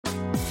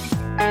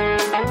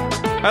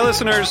Hi,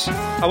 listeners.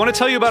 I want to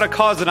tell you about a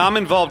cause that I'm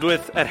involved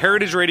with at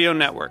Heritage Radio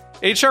Network.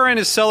 HRN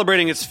is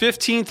celebrating its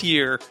 15th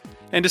year,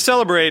 and to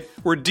celebrate,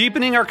 we're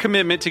deepening our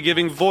commitment to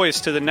giving voice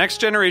to the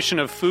next generation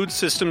of food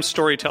system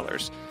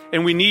storytellers,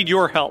 and we need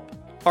your help.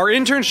 Our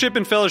internship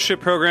and fellowship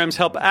programs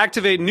help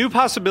activate new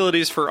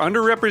possibilities for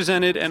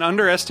underrepresented and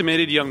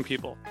underestimated young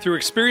people through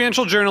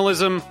experiential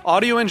journalism,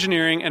 audio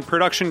engineering, and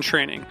production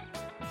training.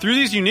 Through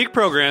these unique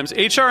programs,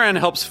 HRN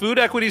helps food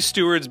equity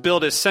stewards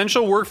build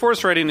essential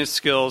workforce readiness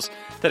skills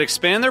that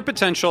expand their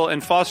potential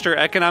and foster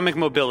economic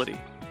mobility.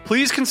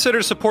 Please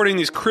consider supporting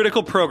these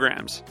critical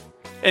programs.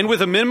 And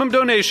with a minimum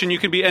donation, you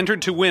can be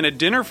entered to win a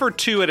dinner for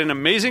two at an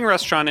amazing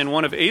restaurant in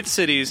one of 8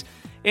 cities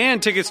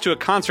and tickets to a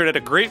concert at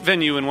a great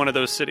venue in one of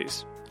those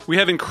cities. We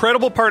have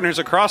incredible partners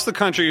across the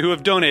country who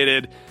have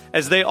donated,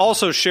 as they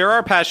also share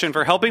our passion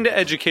for helping to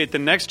educate the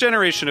next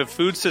generation of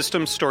food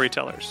system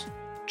storytellers.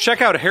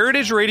 Check out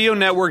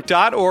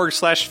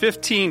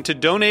heritageradionetwork.org/15 to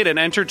donate and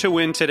enter to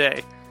win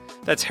today.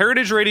 That's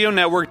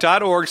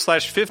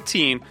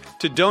heritageradionetwork.org/15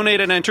 to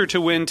donate and enter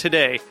to win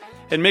today.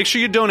 And make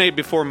sure you donate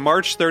before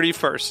March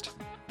 31st.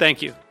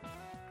 Thank you.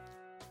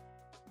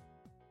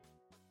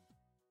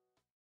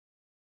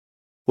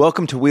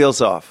 Welcome to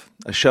Wheels Off,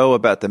 a show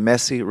about the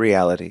messy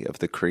reality of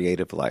the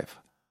creative life.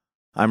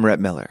 I'm Rhett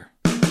Miller.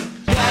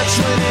 That's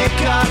when it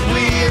got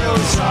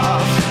wheels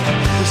off.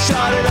 We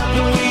started up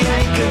and we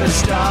ain't gonna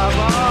stop.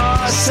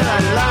 Oh, I said I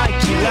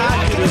liked you,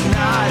 like it or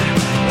not.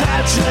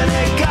 That's when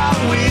it got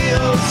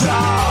wheels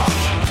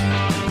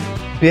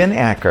off. Ben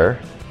Acker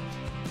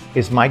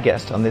is my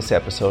guest on this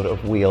episode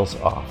of Wheels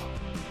Off.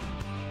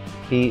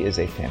 He is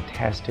a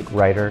fantastic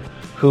writer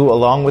who,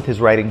 along with his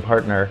writing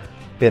partner,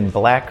 Ben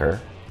Blacker,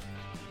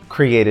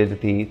 created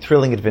the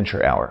Thrilling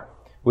Adventure Hour,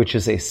 which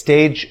is a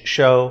stage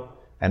show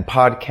and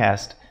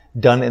podcast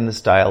done in the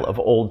style of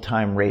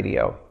old-time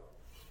radio.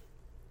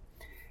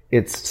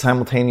 It's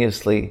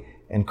simultaneously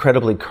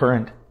incredibly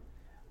current,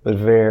 but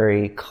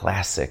very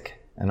classic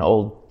and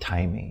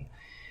old-timey.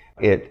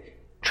 It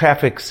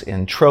traffics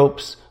in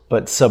tropes,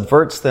 but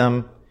subverts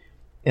them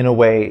in a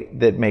way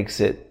that makes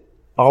it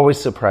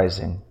always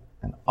surprising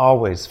and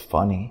always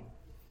funny.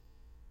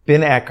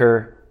 Ben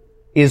Acker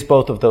is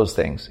both of those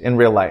things in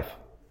real life,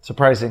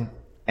 surprising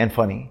and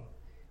funny.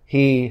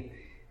 He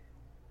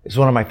is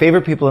one of my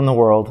favorite people in the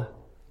world.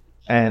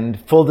 And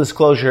full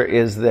disclosure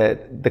is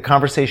that the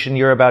conversation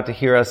you're about to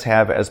hear us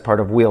have as part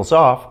of Wheels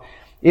Off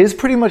is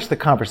pretty much the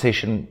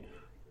conversation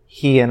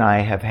he and I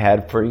have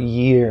had for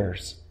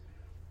years.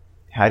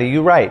 How do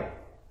you write?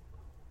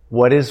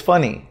 What is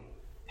funny?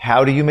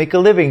 How do you make a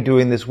living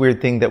doing this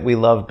weird thing that we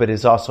love but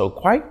is also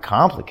quite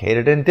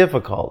complicated and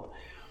difficult?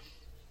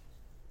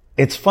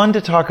 It's fun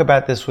to talk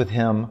about this with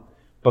him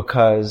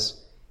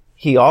because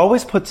he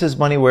always puts his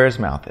money where his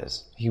mouth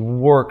is. He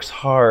works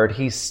hard.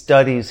 He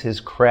studies his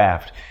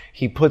craft.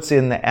 He puts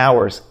in the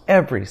hours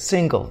every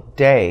single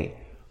day.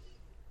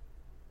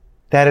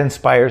 That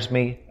inspires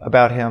me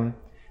about him.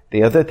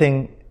 The other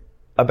thing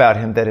about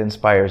him that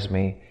inspires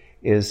me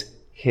is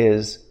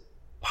his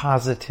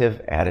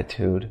positive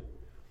attitude.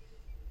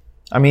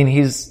 I mean,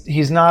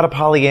 he's not a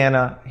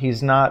Pollyanna.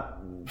 He's not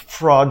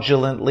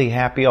fraudulently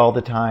happy all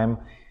the time.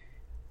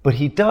 But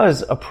he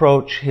does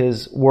approach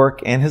his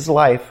work and his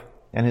life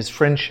and his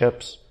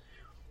friendships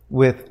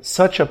with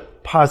such a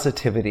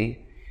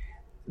positivity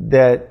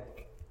that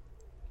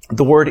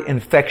the word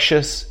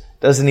infectious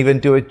doesn't even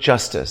do it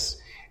justice.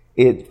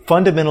 It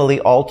fundamentally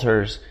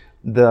alters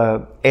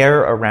the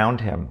air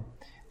around him,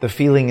 the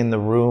feeling in the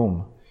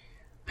room.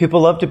 People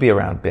love to be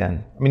around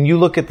Ben. I mean, you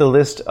look at the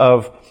list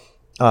of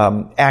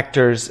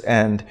actors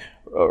and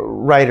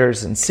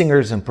writers and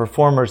singers and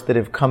performers that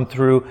have come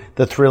through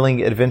the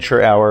Thrilling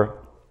Adventure Hour,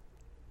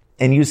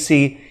 and you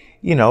see,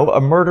 you know, a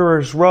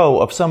murderer's row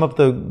of some of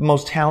the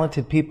most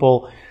talented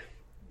people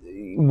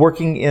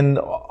working in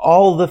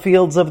all the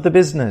fields of the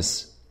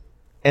business.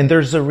 And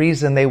there's a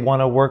reason they want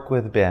to work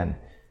with Ben,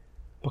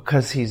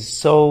 because he's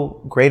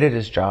so great at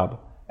his job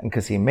and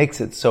because he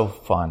makes it so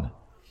fun.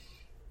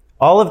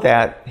 All of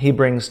that he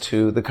brings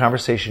to the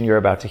conversation you're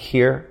about to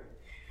hear.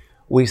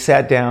 We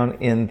sat down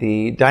in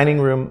the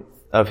dining room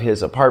of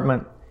his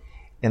apartment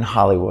in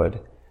Hollywood.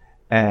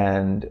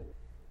 And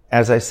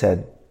as I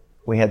said,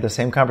 we had the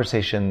same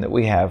conversation that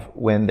we have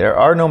when there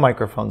are no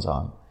microphones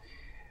on.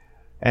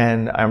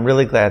 And I'm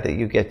really glad that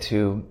you get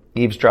to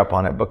eavesdrop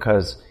on it,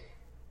 because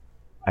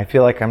I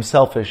feel like I'm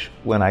selfish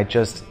when I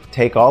just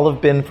take all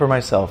of Ben for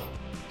myself.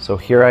 So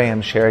here I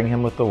am sharing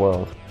him with the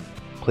world.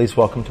 Please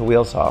welcome to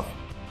Wheels Off,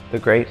 the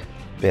great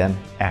Ben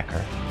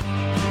Acker.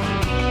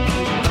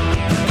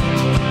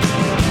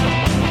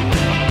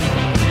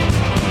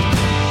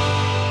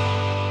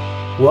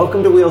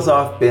 Welcome to Wheels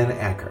Off, Ben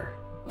Acker.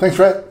 Thanks,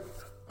 Rhett.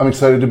 I'm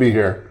excited to be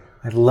here.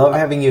 I love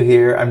having you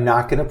here. I'm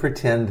not going to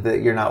pretend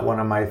that you're not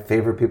one of my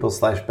favorite people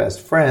 / best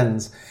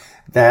friends.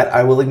 That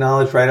I will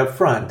acknowledge right up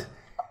front.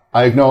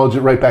 I acknowledge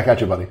it right back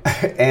at you, buddy.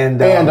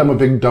 And I'm a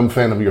big, dumb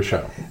fan of your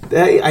show.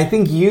 I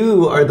think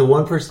you are the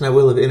one person I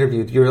will have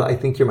interviewed. I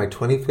think you're my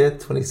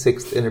 25th,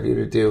 26th interview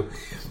to do.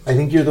 I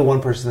think you're the one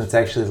person that's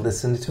actually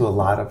listened to a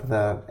lot of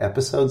the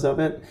episodes of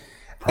it.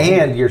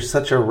 And you're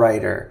such a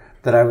writer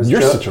that I was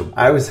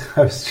I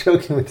was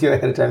joking with you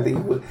ahead of time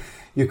that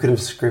you could have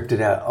scripted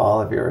out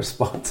all of your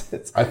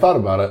responses. I thought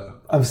about it.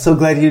 I'm so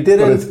glad you did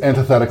it. But it's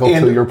antithetical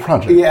to your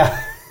project.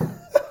 Yeah.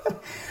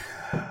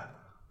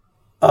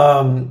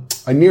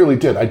 I nearly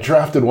did. I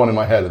drafted one in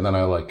my head and then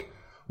I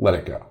let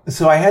it go.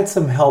 So I had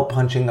some help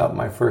punching up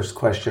my first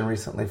question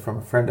recently from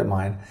a friend of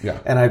mine. Yeah.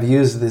 And I've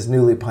used this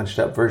newly punched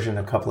up version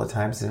a couple of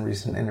times in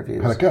recent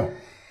interviews. How'd it go?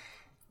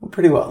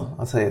 Pretty well,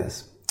 I'll tell you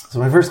this. So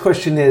my first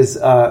question is,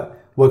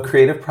 what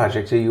creative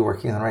project are you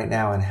working on right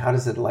now and how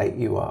does it light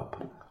you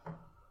up?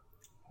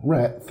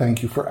 Rhett,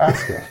 thank you for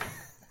asking.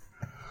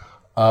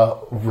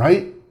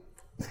 Right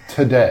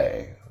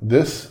today,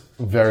 this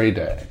very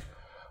day,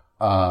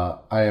 I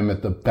am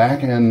at the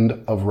back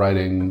end of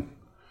writing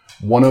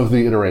one of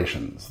the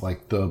iterations,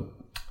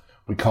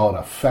 we call it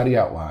a fatty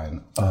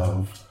outline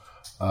of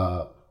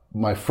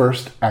my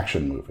first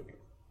action movie.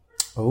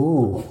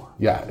 Oh.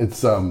 Yeah,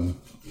 it's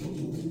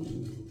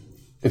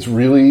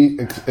really,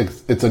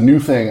 it's a new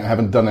thing. I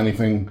haven't done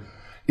anything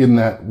in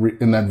that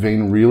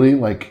vein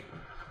really.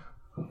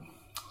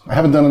 I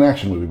haven't done an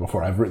action movie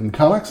before. I've written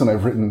comics and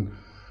I've written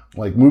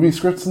movie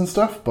scripts and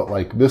stuff, but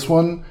this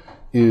one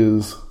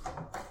is,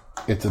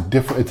 it's a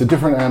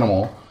different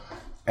animal.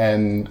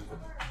 And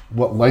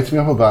what lights me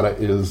up about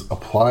it is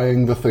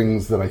applying the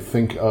things that I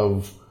think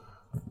of,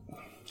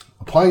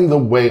 applying the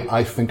way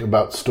I think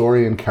about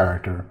story and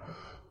character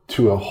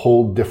to a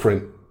whole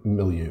different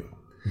milieu.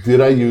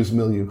 Did I use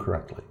milieu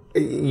correctly?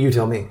 You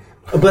tell me.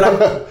 But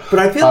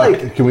I feel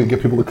like... Can we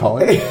get people to call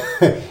it?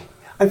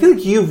 I feel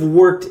like you've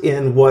worked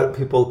in what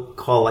people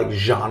call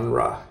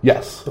genre.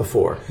 Yes.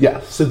 Before.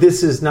 Yes. So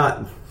this is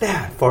not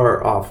that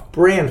far off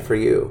brand for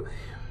you.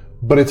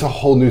 But it's a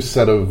whole new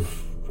set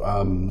of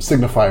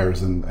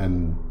signifiers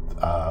and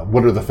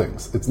what are the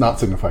things? It's not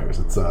signifiers.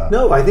 It's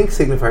no, I think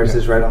signifiers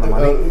is right on the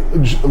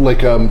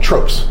money.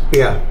 Tropes.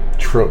 Yeah.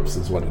 Tropes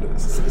is what it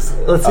is.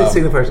 Let's say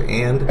signifiers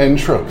and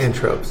tropes. And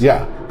tropes.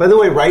 Yeah. By the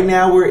way, right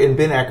now we're in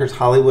Ben Acker's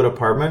Hollywood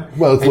apartment.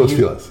 Well, it's Los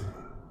Feliz.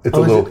 It's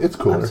it's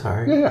cooler. I'm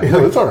sorry. Yeah,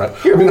 no, it's all right.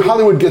 I mean,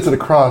 Hollywood gets it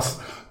across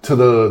to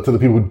the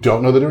people who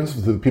don't know the difference, to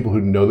the people who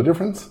know the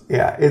difference.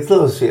 Yeah, it's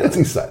Los Feliz. It's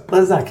East Side.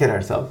 Let's not kid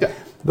ourselves. Yeah.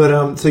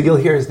 But so you'll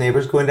hear his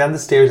neighbors going down the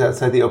stairs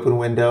outside the open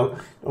window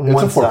on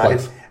one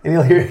side, and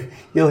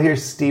you'll hear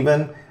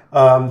Steven,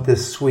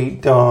 this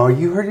sweet dog.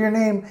 You heard your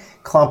name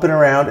clomping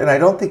around, and I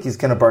don't think he's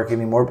going to bark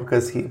anymore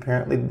because he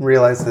apparently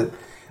realized that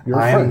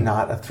I am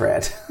not a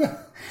threat.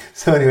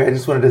 So anyway, I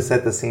just wanted to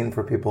set the scene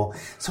for people.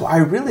 So I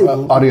really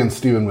audience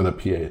Steven with a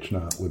PH,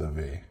 not with a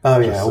V.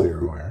 Oh just yeah, so you're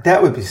aware.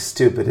 That would be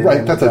stupid.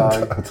 Right, that's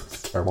a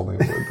terrible name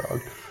for a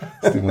dog.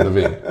 Steven with a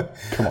V.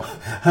 Come on.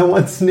 I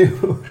once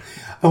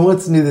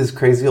knew this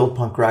crazy old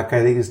punk rock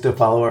guy that used to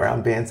follow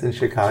around bands in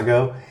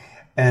Chicago,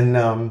 and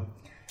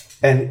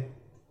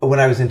when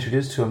I was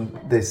introduced to him,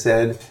 they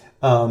said,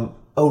 "Oh,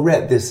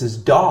 Rhett, this is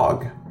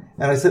Dog,"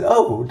 and I said,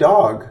 "Oh,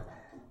 Dog.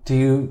 Do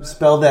you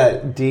spell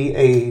that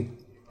DAWG?"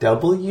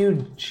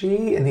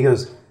 And he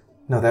goes,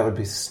 "No, that would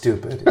be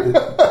stupid."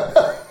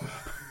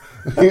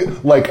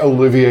 Like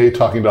Olivier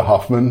talking to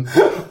Hoffman.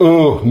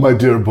 "Oh, my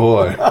dear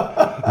boy,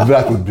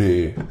 that would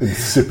be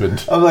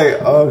insipid." I'm like,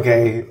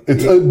 okay.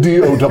 It's a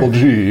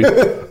DOGG,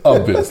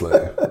 obviously.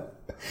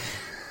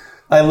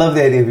 I love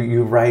the idea of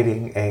you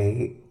writing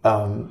an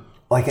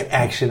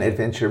action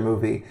adventure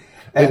movie.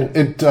 And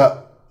it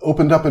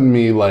opened up in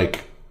me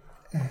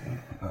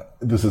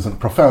this isn't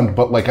profound,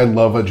 but I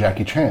love a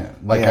Jackie Chan.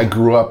 I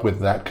grew up with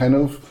that kind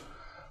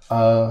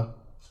of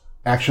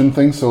action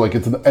thing. So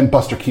and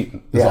Buster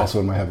Keaton is also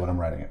in my head when I'm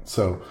writing it.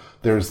 So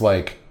there's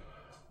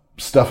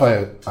stuff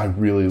I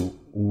really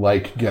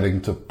like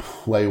getting to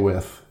play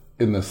with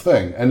in this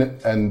thing, and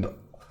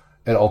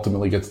it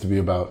ultimately gets to be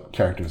about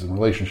characters and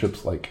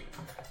relationships.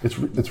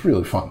 It's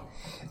really fun.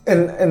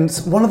 And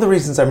one of the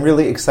reasons I'm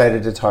really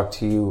excited to talk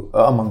to you,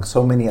 among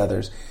so many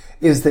others,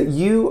 is that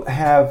you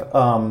have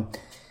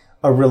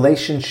a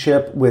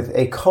relationship with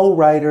a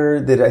co-writer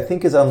that I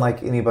think is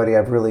unlike anybody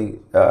I've really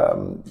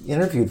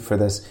interviewed for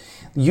this.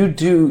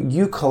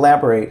 You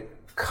collaborate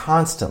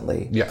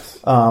constantly. Yes.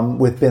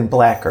 With Ben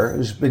Blacker,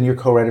 who's been your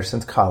co-writer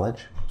since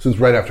college. Since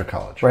right after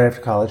college. Right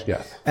after college.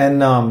 Yes.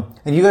 And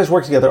you guys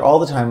work together all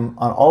the time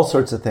on all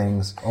sorts of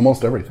things.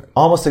 Almost everything.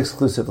 Almost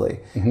exclusively.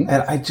 Mm-hmm.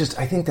 And I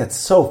think that's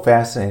so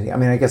fascinating. I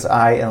mean, I guess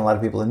I and a lot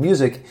of people in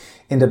music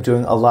end up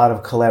doing a lot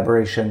of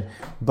collaboration,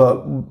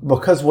 but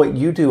because what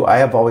you do, I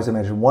have always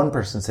imagined one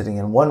person sitting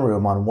in one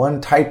room on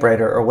one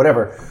typewriter or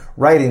whatever,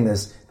 writing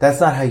this. That's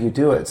not how you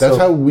do it. That's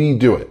how we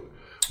do it.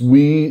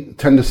 We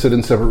tend to sit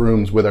in separate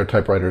rooms with our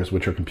typewriters,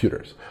 which are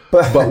computers.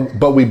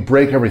 But we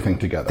break everything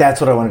together. That's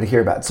what I wanted to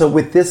hear about. So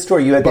with this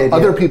story, you had the idea.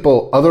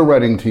 Other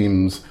writing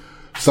teams,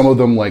 some of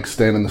them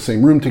stand in the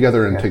same room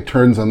together and take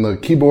turns on the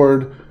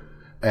keyboard.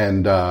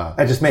 And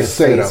I just made a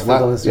face for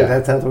the listener.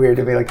 That sounds weird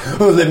to be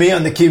let me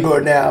on the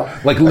keyboard now.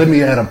 Let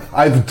me at him.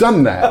 I've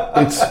done that.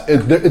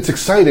 It's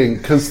exciting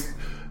because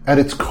at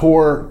its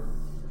core,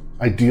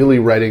 ideally,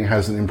 writing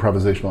has an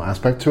improvisational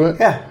aspect to it.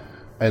 Yeah.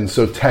 And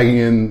so tagging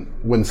in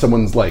when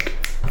someone's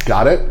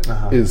got it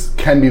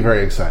can be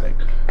very exciting.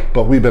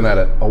 But we've been at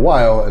it a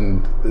while,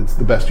 and it's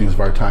the best use of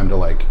our time to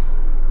like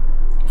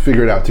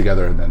figure it out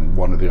together, and then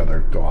one or the other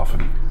go off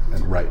and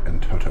write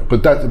and toto.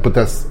 But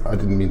that's I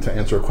didn't mean to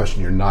answer a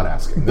question you're not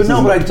asking. But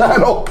I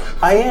don't.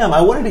 I am.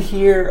 I wanted to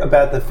hear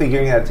about the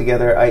figuring it out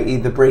together, i.e.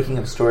 the breaking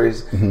of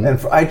stories. Mm-hmm.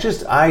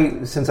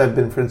 And since I've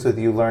been friends with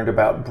you, learned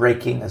about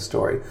breaking a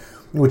story,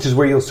 which is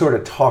where you'll sort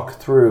of talk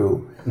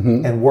through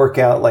and work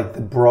out like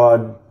the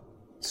broad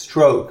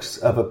strokes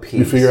of a piece.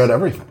 You figure out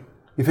everything.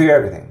 You figure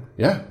everything.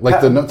 Yeah, like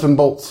the nuts and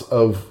bolts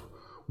of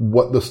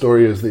what the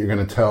story is that you're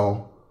going to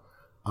tell.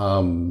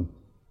 And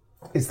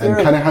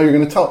kind of how you're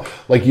going to tell it.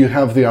 Like, you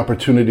have the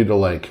opportunity to,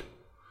 like,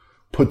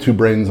 put two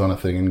brains on a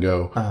thing and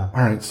go, all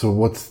right, so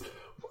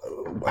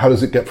how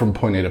does it get from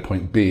point A to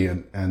point B?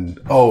 And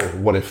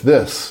what if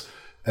this?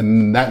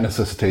 And that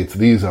necessitates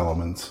these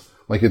elements.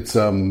 Like, it's,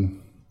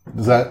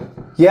 does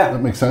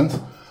that make sense?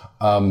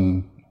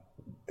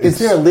 Is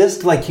there a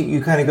list, like,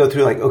 you kind of go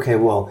through, like, okay,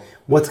 well,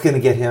 what's going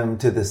to get him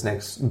to this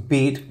next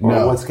beat?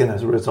 Or what's going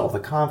to resolve the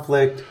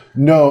conflict?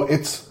 No,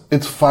 it's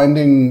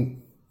finding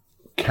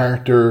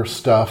character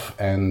stuff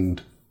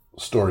and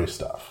story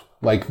stuff.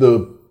 Like,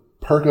 the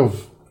perk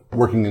of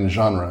working in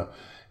genre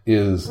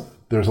is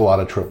there's a lot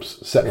of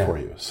tropes set for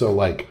you. So,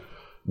 like,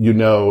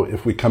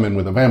 if we come in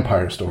with a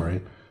vampire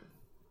story,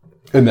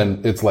 and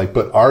then it's like,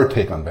 but our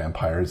take on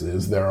vampires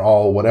is they're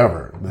all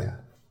whatever.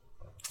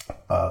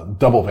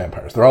 Double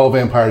vampires. They're all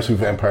vampires who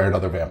vampired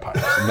other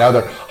vampires. And now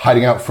they're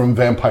hiding out from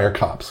vampire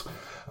cops.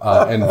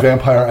 And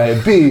Vampire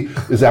A B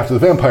is after the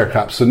vampire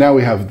cops. So now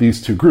we have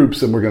these two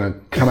groups and we're going to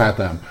come at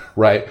them,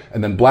 right?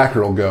 And then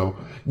Blacker will go,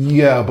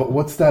 yeah, but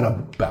what's that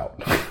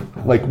about?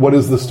 Like, what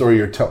is the story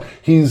you're telling?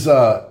 He's,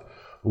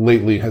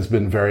 lately has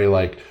been very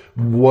like,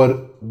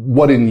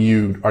 what in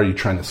you are you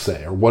trying to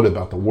say? Or what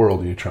about the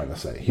world are you trying to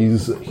say?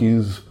 He's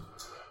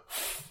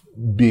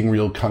being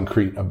real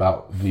concrete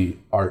about the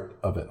art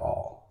of it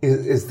all.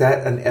 Is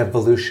that an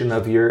evolution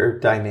of your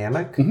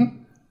dynamic? Mm-hmm.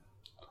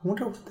 I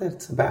wonder what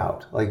that's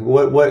about. Like,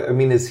 what? I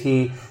mean, is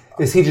he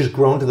just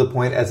grown to the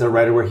point as a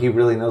writer where he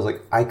really knows?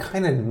 Like, I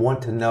kind of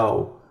want to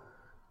know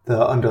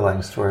the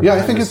underlying story. Yeah,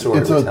 I think it's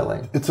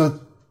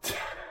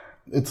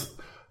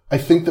I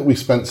think that we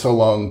spent so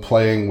long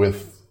playing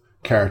with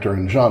character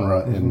and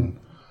genre.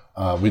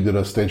 We did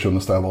a stage show in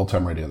the style of old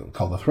time radio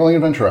called the Thrilling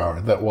Adventure Hour.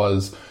 That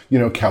was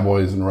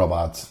cowboys and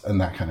robots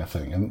and that kind of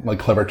thing, and like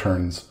clever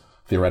turns,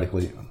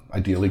 theoretically,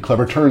 ideally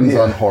clever turns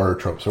on horror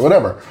tropes or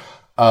whatever.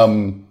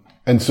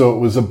 And so it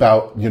was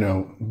about,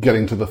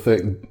 getting to the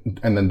thing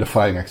and then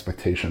defying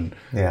expectation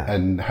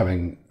and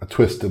having a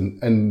twist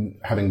and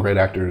having great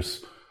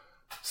actors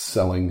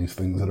selling these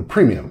things at a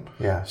premium.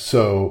 Yeah.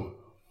 So,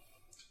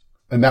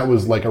 and that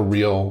was like I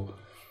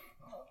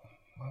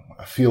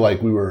feel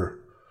like we were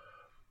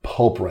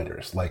pulp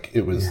writers. Like,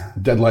 it was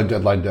deadline.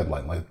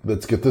 Like,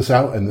 let's get this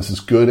out, and this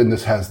is good, and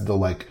this has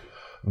the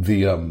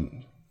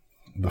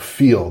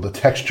feel, the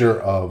texture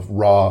of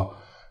raw,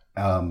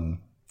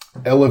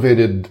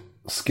 elevated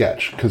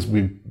sketch, because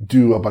we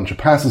do a bunch of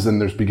passes and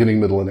there's beginning,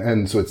 middle, and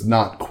end, so it's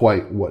not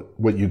quite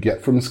what you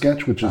get from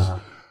sketch, which is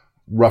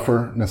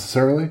rougher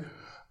necessarily.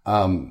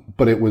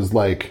 But it was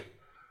like,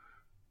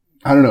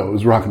 I don't know, it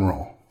was rock and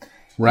roll,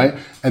 right?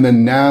 And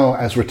then now,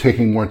 as we're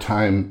taking more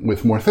time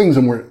with more things,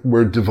 and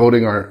we're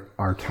devoting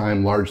our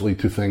time largely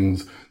to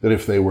things that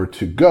if they were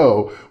to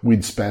go,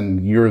 we'd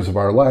spend years of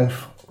our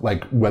life,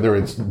 like whether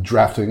it's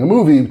drafting a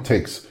movie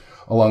takes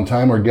a long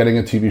time or getting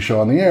a TV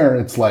show on the air,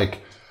 it's like,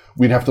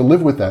 we'd have to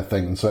live with that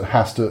thing. So it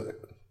has to,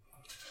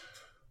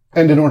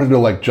 and in order to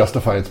like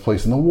justify its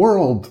place in the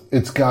world,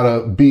 it's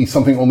gotta be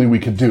something only we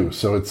could do.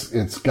 So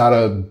it's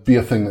gotta be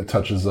a thing that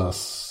touches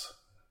us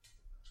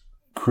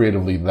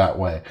creatively that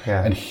way.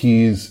 Yeah. And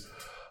he's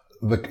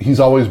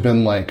always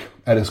been like,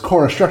 at his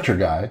core, a structure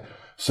guy.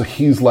 So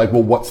he's like,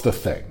 well, what's the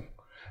thing?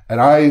 And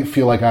I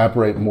feel like I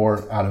operate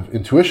more out of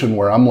intuition,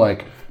 where I'm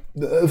like,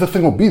 the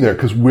thing will be there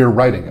because we're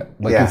writing it.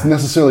 Like, it's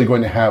necessarily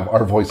going to have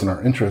our voice and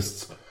our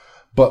interests.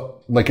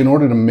 But like, in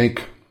order to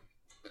make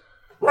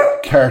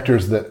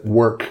characters that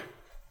work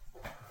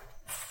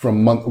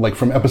from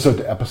episode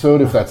to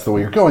episode, if that's the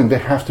way you're going, they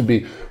have to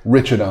be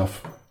rich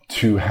enough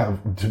to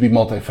be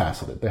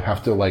multifaceted. They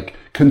have to like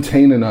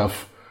contain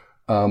enough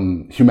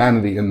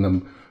humanity in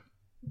them,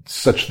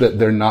 such that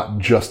they're not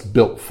just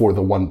built for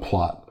the one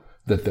plot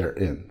that they're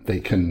in. They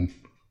can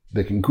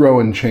grow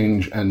and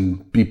change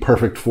and be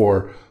perfect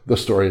for the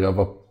story of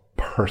a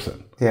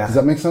person. Yeah. Does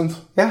that make sense?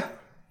 Yeah.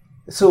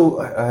 So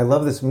I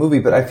love this movie,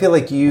 but I feel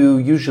like you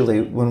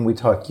usually, when we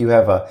talk, you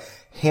have a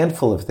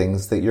handful of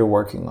things that you're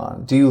working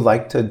on. Do you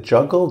like to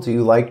juggle? Do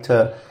you like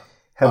to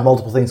have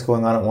multiple things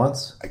going on at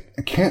once?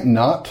 I can't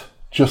not,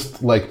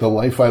 just like the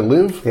life I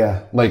live.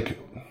 Yeah. Like,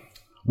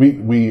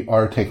 we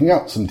are taking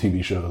out some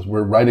TV shows.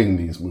 We're writing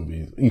these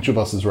movies. Each of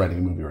us is writing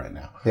a movie right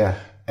now. Yeah.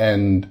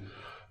 And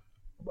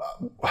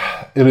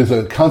it is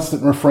a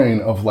constant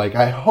refrain of like,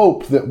 I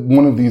hope that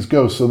one of these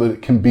goes so that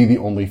it can be the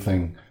only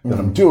thing that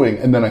I'm doing.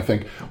 And then I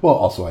think, well,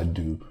 also I'd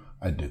do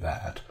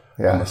that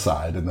on the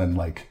side, and then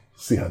like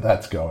see how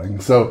that's going.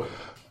 So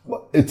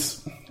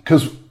it's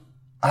because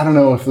I don't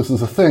know if this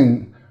is a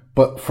thing,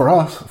 but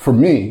for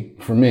me,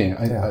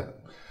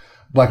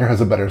 Blacker has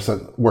a better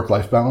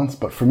work-life balance,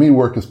 but for me,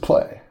 work is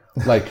play.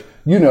 Like,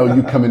 you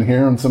come in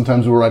here and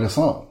sometimes we'll write a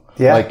song.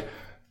 Yeah. Like,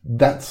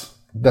 that's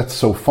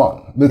so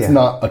fun. It's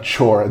not a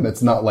chore, and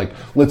it's not like,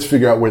 let's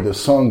figure out where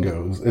this song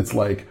goes. It's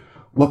like,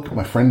 look,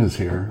 my friend is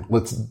here.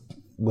 Let's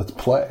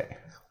play.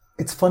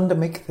 It's fun to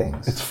make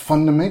things. It's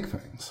fun to make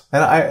things.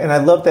 And I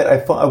love that.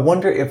 I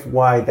wonder if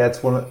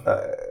that's one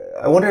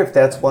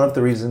of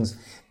the reasons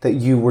that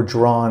you were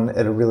drawn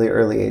at a really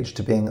early age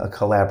to being a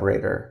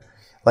collaborator,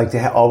 like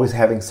to always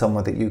having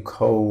someone that you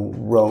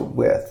co-wrote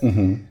with.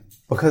 Mm-hmm.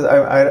 Because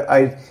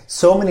I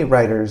so many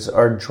writers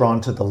are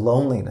drawn to the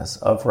loneliness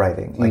of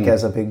writing, like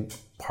as a big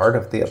part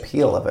of the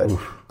appeal of it.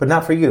 Oof. But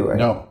not for you, right?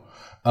 No,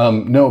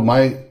 no.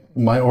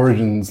 My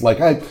origins,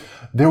 like I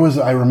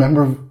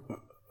remember.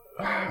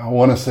 I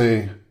want to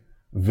say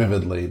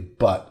vividly,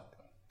 but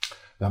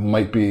that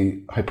might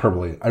be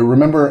hyperbole. I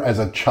remember as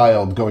a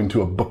child going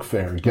to a book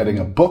fair, getting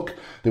a book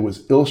that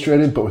was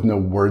illustrated but with no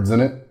words in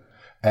it.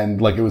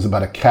 And like it was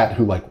about a cat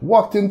who like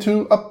walked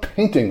into a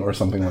painting or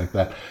something like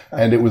that.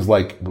 And it was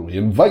like, we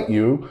invite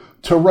you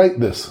to write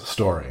this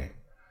story,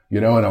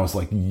 and I was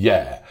like,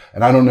 yeah.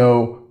 And I don't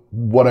know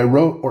what I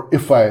wrote or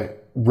if I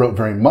wrote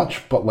very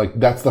much, but like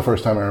that's the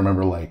first time I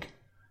remember like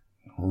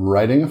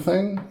writing a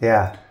thing.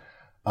 Yeah.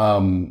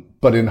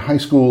 But in high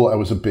school, I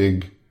was a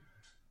big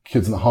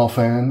Kids in the Hall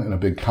fan and a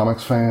big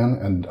comics fan.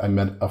 And I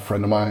met a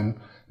friend of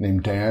mine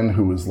named Dan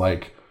who was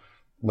like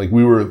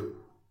we were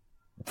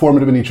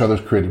formative in each other's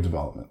creative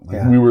development.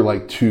 We were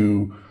like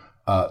two,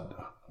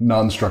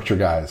 non-structure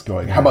guys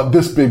going, how about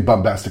this big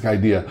bombastic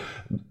idea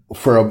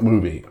for a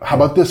movie? How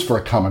about this for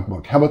a comic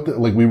book? How about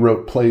we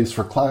wrote plays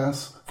for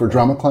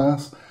drama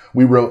class.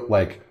 We wrote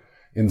like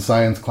in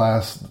science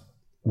class,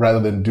 rather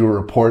than do a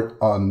report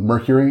on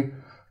Mercury,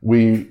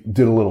 we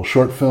did a little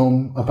short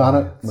film about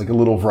it, like a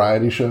little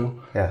variety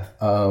show,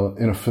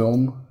 in a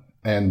film.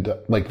 And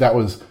like that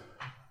was,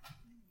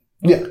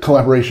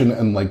 collaboration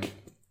and like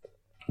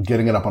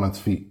getting it up on its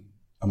feet.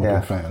 I'm a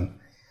big fan.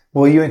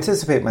 Well, you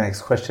anticipate my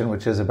next question,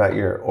 which is about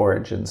your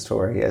origin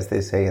story, as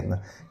they say in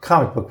the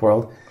comic book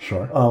world.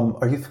 Sure.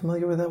 Are you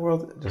familiar with that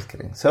world? Just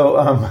kidding. So,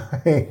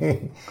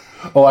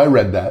 oh, I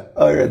read that.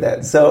 Oh, I read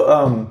that.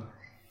 So,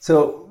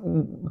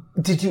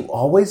 did you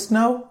always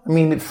know? I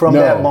mean, from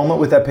that moment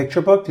with that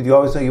picture book, did you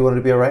always know you wanted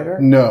to be a writer?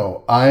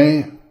 No.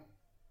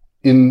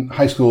 In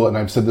high school, and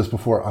I've said this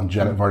before on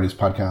Janet Vardy's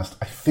podcast,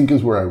 I think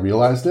is where I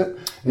realized it.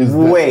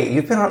 Wait,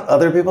 you've been on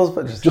other people's,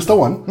 but just the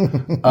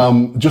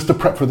one. Just to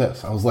prep for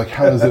this, I was like,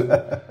 how is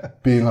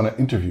it being on an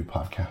interview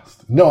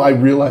podcast? No, I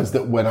realized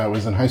that when I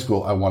was in high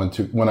school, what I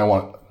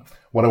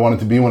wanted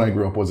to be when I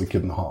grew up was a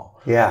kid in the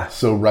hall. Yeah.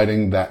 So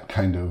writing that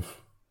kind of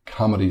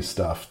comedy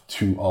stuff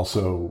to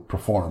also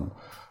perform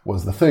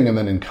was the thing. And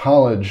then in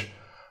college,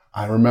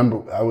 I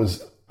remember I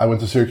went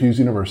to Syracuse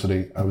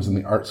University. I was in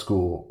the art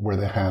school where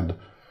they had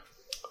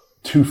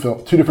two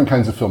different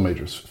kinds of film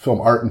majors,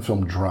 film art and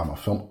film drama.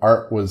 Film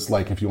art was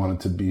like if you wanted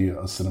to be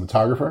a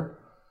cinematographer,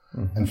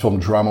 and film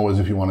drama was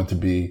if you wanted to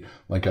be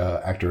like a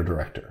actor or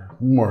director,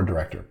 more a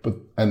director.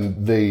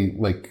 And they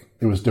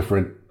it was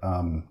different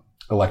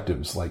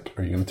electives. Like,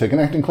 are you going to take an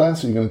acting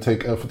class? Or are you going to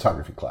take a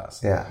photography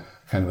class? Yeah,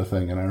 kind of a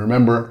thing. And I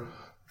remember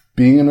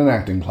being in an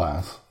acting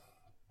class,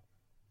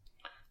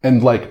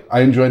 and like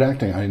I enjoyed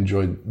acting. I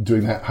enjoyed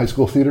doing that high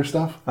school theater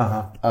stuff.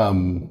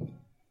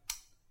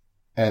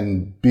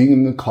 And being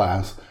in the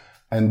class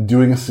and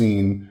doing a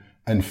scene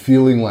and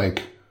feeling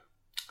like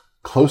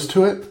close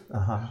to it,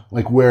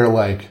 like where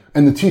like,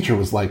 and the teacher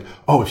was like,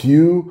 oh, if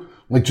you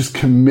like just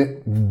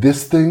commit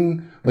this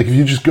thing, like if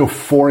you just go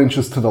 4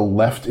 inches to the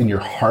left in your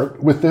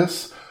heart with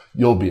this,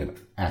 you'll be an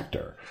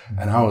actor.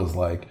 And I was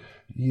like,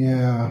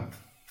 yeah.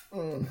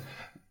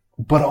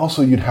 But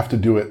also you'd have to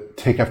do it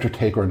take after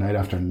take or night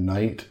after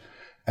night.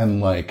 And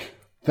like,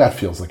 that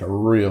feels like a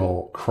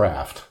real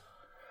craft.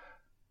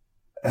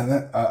 And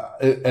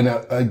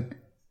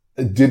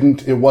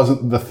it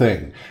wasn't the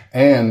thing.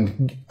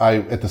 And I,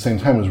 at the same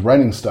time, was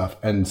writing stuff,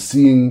 and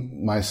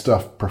seeing my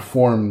stuff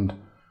performed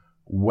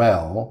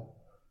well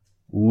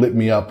lit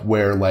me up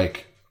where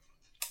like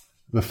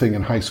the thing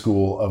in high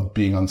school of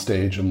being on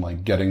stage and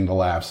like getting the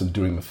laughs and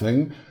doing the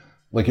thing,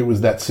 like it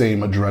was that same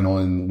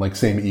adrenaline, like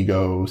same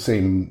ego,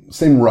 same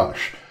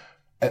rush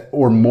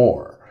or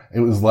more.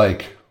 It was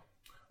like,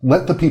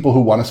 let the people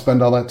who want to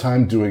spend all that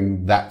time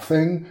doing that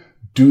thing,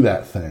 do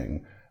that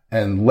thing.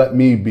 And let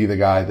me be the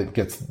guy that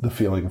gets the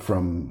feeling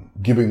from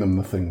giving them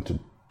the thing to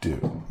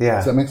do. Yeah.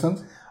 Does that make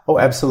sense? Oh,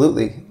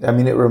 absolutely. I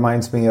mean, it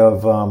reminds me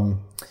of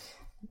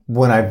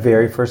when I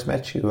very first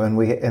met you, and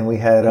we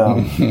had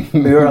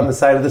we were on the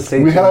side of the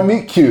stage. We had a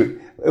meet cute.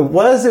 It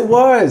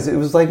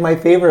was like my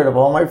favorite of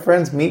all my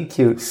friends, meet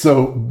cute.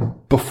 So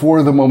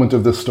before the moment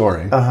of this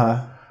story,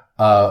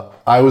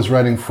 I was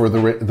writing for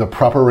the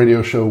proper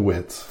radio show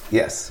Wits.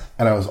 Yes.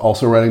 And I was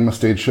also writing my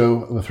stage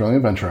show, The Thrilling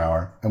Adventure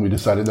Hour, and we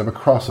decided to have a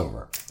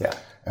crossover. Yeah.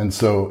 And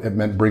so it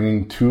meant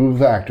bringing two of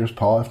the actors,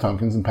 Paul F.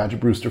 Tompkins and Paget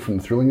Brewster, from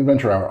The Thrilling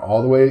Adventure Hour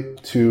all the way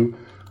to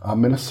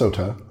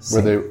Minnesota,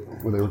 where they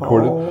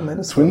recorded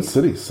Minnesota. Twin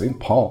Cities, St.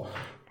 Paul,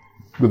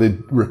 where they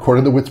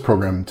recorded the Wits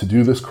program to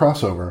do this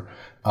crossover.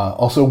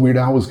 Also, Weird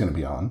Al was going to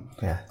be on,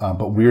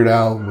 but Weird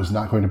Al was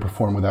not going to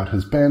perform without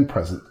his band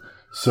present.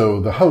 So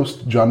the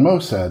host, John Moe,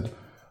 said,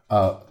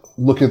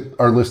 look at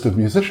our list of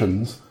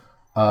musicians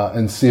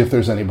and see if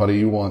there's anybody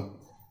you want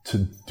to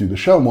do the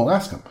show, and we'll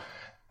ask them.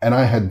 And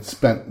I had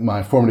spent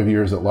my formative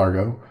years at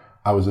Largo.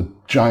 I was a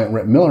giant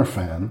Rhett Miller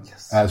fan,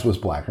 as was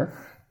Blacker.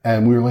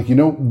 And we were like,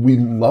 we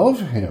love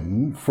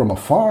him from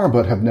afar,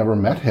 but have never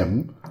met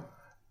him.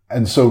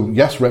 And so,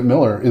 yes, Rhett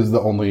Miller is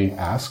the only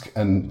ask.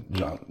 And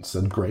John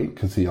said, great,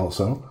 because he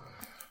also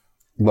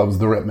loves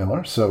the Rhett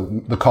Miller. So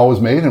the call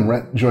was made, and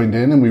Rhett joined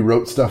in, and we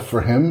wrote stuff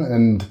for him.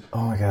 And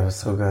oh my God, it was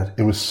so good.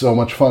 It was so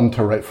much fun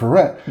to write for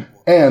Rhett.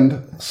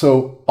 And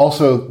so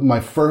also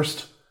my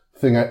first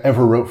thing I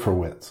ever wrote for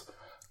Wits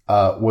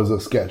was a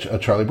sketch, a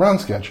Charlie Brown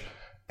sketch.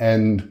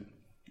 And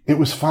it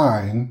was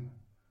fine.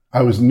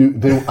 I was new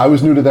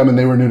to them, and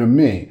they were new to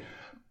me.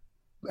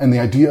 And the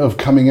idea of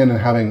coming in and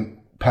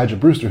having Padgett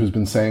Brewster, who's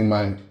been saying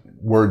my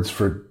words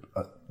for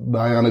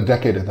nigh on a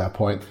decade at that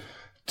point,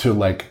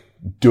 to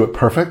do it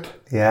perfect,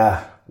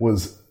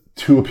 was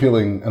too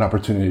appealing an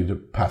opportunity to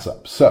pass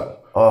up. So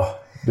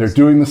they're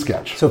doing the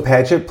sketch. So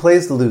Padgett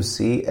plays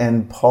Lucy,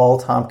 and Paul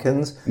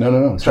Tompkins.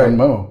 No, John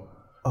Moe.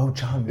 Oh,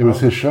 John Moe. It was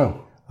his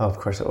show. Oh, of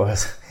course it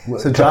was.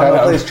 So John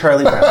Moe plays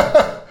Charlie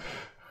Brown,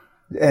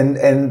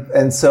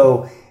 and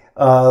so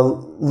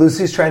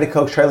Lucy's trying to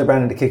coax Charlie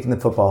Brown into kicking the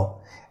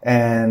football,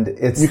 and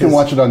you can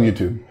watch it on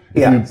YouTube.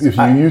 If you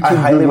YouTube, I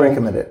highly Google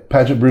recommend it.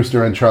 Padgett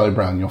Brewster and Charlie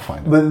Brown, you'll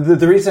find it. But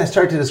the reason I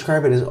start to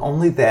describe it is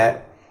only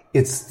that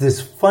it's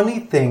this funny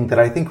thing that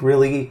I think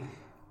really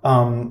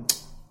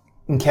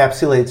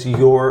encapsulates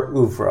your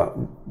oeuvre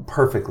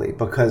perfectly,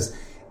 because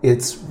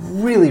it's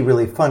really,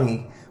 really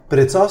funny, but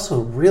it's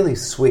also really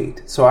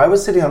sweet. So I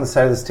was sitting on the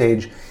side of the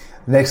stage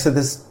next to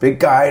this big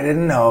guy I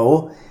didn't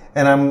know,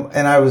 and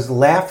I was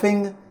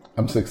laughing.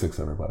 I'm 6'6",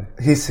 everybody.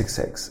 He's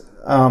 6'6",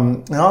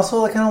 and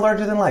also kind of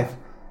larger than life,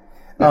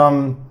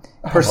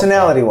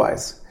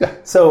 personality-wise. Yeah.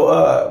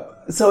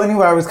 So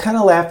anyway, I was kind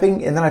of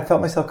laughing, and then I felt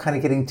myself kind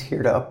of getting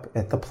teared up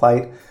at the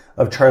plight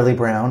of Charlie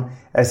Brown,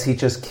 as he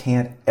just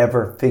can't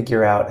ever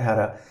figure out how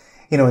to,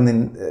 and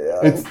then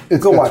it's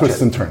go watch twists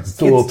it. and turns.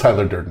 It's a little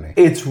Tyler Durden-y.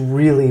 It's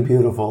really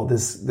beautiful,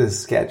 this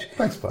sketch.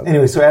 Thanks, bud.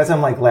 Anyway, so as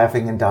I'm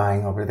laughing and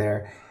dying over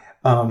there,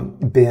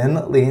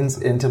 Ben leans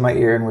into my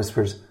ear and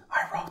whispers,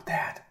 "I wrote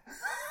that."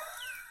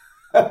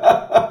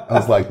 I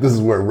was like, this is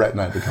where Rhett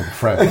and I become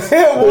friends.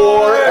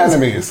 Or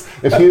enemies.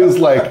 If he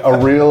was a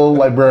real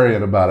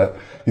librarian about it,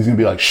 he's going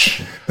to be like,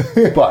 shh.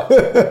 But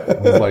I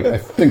was like, I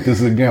think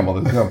this is a gamble.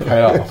 This is going to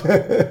pay off.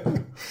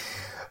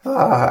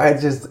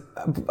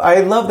 I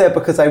love that,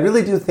 because I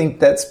really do think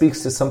that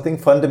speaks to something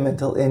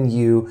fundamental in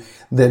you,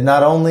 that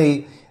not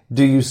only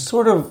do you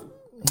sort of,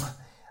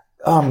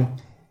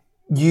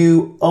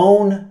 you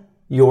own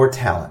your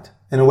talent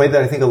in a way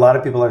that I think a lot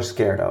of people are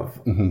scared of,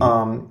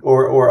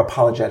 or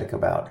apologetic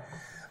about.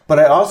 But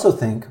I also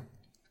think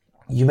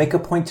you make a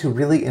point to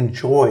really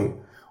enjoy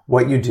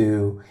what you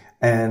do,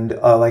 and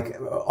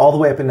all the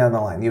way up and down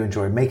the line. You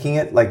enjoy making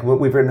it,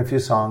 we've written a few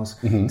songs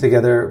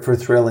together for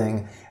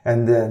Thrilling,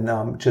 and then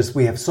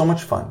we have so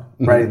much fun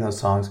writing those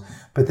songs.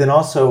 But then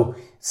also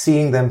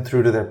seeing them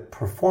through to their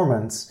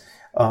performance,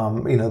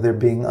 they're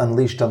being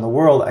unleashed on the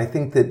world. I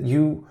think that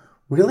you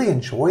really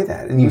enjoy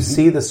that, and you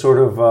see the sort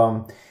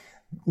of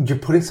you're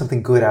putting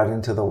something good out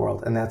into the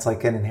world, and that's an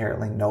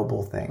inherently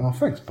noble thing. Oh,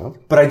 thanks, Bob.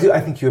 But I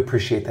think you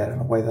appreciate that in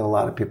a way that a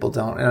lot of people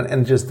don't,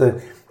 and just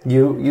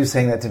you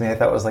saying that to me, I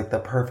thought was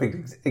the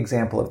perfect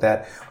example of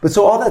that. But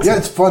so all that,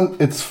 it's fun.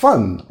 It's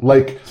fun.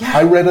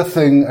 I read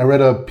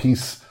a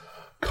piece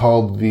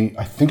called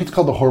I think it's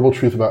called The Horrible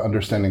Truth About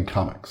Understanding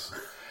Comics,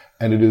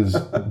 and it is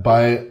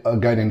by a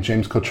guy named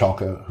James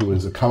Kochalka, who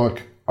is a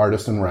comic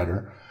artist and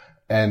writer,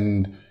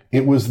 and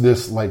it was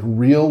this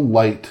real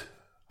light.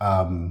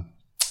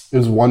 It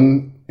was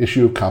one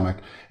issue of comic,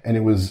 and it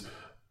was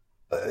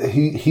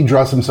he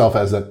draws himself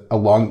as a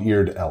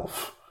long-eared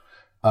elf,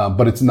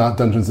 but it's not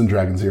Dungeons and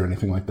Dragons or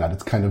anything like that.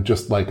 It's kind of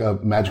just a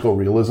magical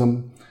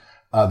realism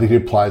that he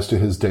applies to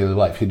his daily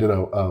life. He did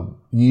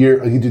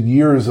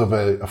years of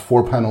a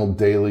 4-panel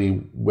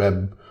daily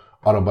web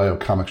autobio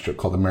comic strip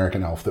called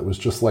American Elf that was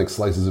just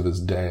slices of his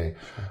day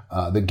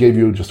that gave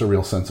you just a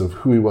real sense of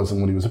who he was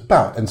and what he was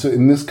about. And so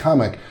in this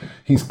comic,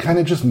 he's kind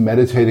of just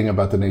meditating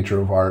about the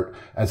nature of art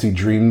as he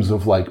dreams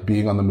of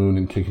being on the moon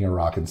and kicking a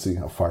rock and seeing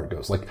how far it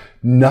goes.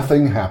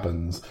 Nothing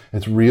happens.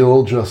 It's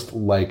real, just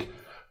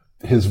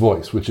his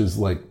voice, which is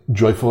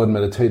joyful and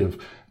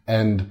meditative.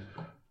 And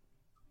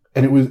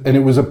it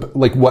was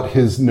what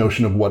his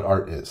notion of what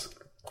art is,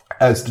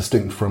 as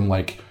distinct from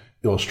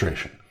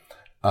illustration.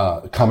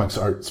 Comics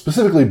art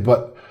specifically,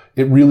 but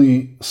it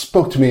really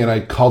spoke to me, and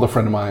I called a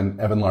friend of mine,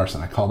 Evan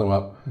Larson. I called him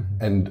up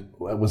and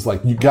I was like,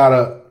 you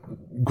gotta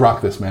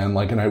grok this, man.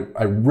 And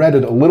I read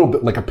it a little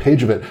bit, a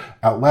page of it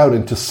out loud,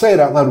 and to say it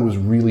out loud, it was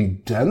really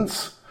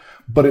dense,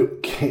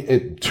 but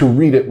to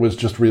read it was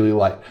just really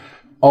light.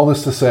 all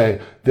this to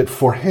say that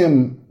for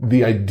him,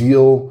 the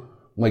ideal,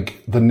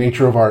 like the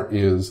nature of art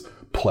is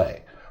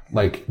play.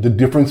 Like the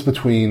difference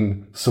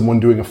between someone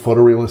doing a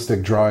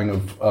photorealistic drawing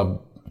of a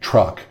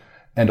truck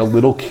and a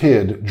little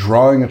kid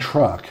drawing a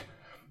truck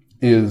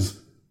is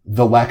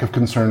the lack of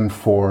concern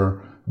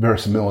for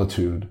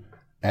verisimilitude.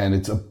 And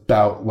it's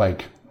about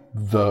like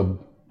the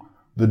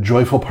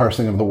joyful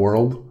parsing of the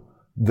world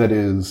that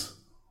is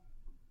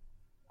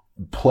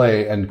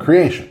play and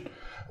creation.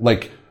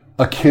 Like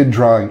a kid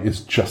drawing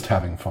is just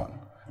having fun,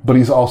 but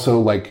he's also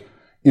like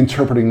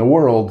interpreting the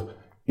world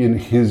in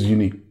his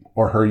unique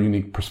or her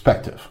unique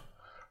perspective,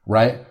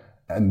 right?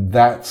 And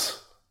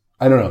that's,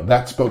 I don't know,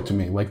 that spoke to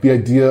me. Like the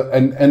idea,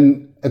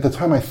 and at the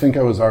time I think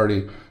I was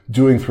already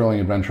doing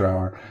Thrilling Adventure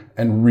Hour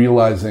and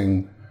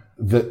realizing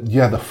that,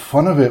 yeah, the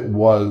fun of it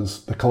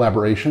was the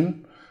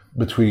collaboration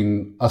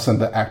between us and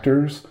the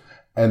actors,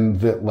 and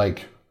that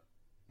like,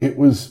 it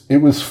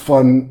was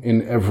fun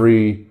in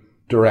every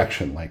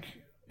direction. Like,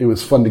 it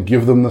was fun to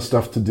give them the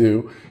stuff to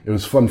do. It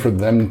was fun for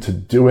them to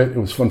do it. It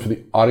was fun for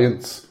the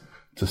audience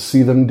to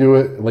see them do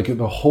it. Like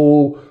the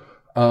whole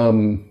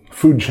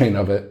food chain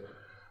of it,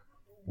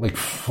 like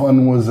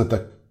fun was at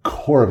the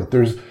core of it.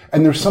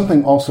 There's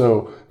something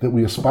also that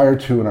we aspire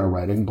to in our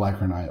writing,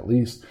 Blacker and I at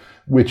least,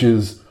 which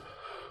is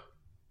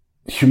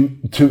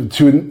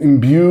to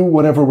imbue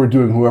whatever we're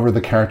doing, whoever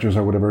the characters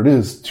are, whatever it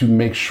is, to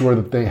make sure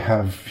that they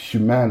have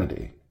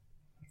humanity.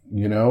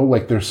 You know,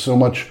 like there's so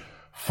much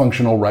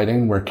functional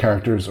writing where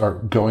characters are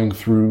going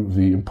through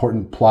the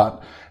important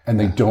plot and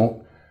they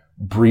don't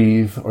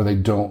breathe or they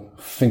don't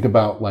think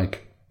about,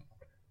 like,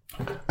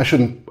 I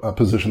shouldn't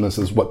position this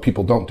as what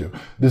people don't do.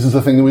 This is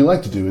the thing that we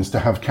like to do, is to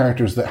have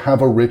characters that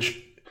have a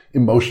rich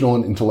emotional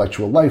and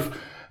intellectual life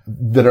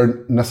that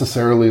are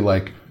necessarily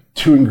like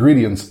two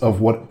ingredients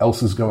of what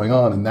else is going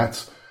on. And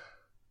that's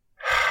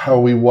how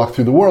we walk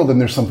through the world.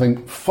 And there's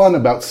something fun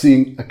about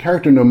seeing a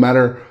character, no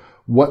matter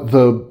what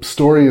the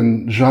story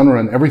and genre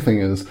and everything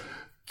is,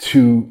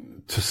 to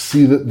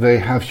see that they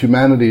have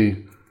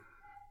humanity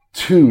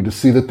too, to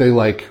see that they,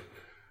 like,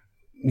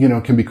 you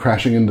know, can be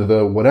crashing into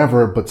the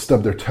whatever, but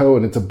stub their toe.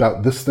 And it's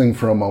about this thing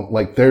for a moment.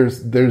 Like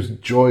there's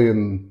joy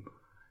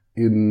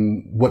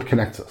in what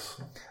connects us.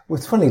 Well,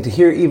 it's funny to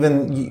hear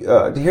even,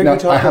 to hear Now, you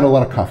talk. I had a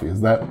lot of coffee.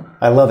 Is that?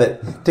 I love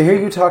it. To hear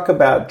you talk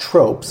about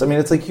tropes. I mean,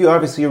 it's like you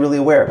obviously you're really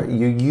aware of it.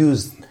 You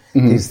use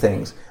these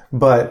things,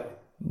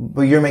 but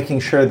you're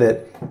making sure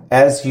that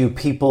as you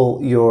people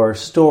your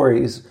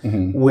stories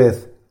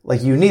with,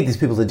 like, you need these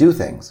people to do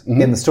things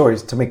in the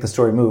stories to make the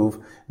story move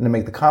and to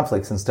make the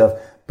conflicts and stuff.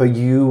 But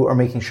you are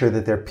making sure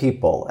that they're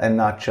people and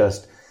not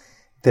just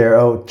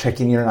they're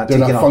checking. You're not. They're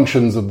taking not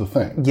functions of the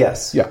thing.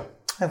 Yes. Yeah.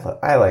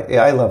 I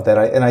love that,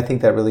 and I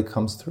think that really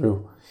comes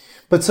through.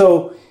 But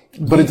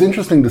it's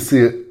interesting to see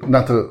it.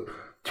 Not to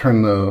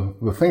turn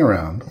the thing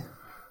around,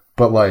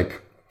 but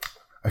like,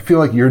 I feel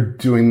like you're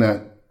doing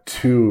that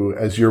too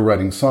as you're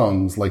writing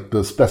songs. Like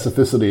the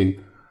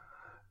specificity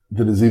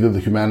that is either the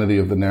humanity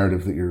of the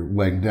narrative that you're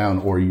laying down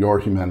or your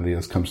humanity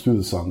as comes through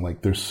the song.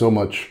 Like there's so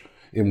much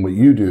in what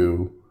you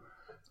do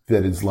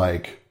that is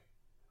like,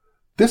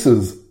 this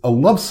is a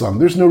love song.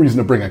 There's no reason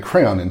to bring a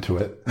crayon into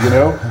it, you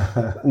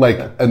know? Like,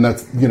 and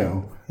that's, you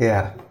know,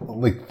 yeah,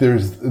 like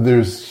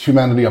there's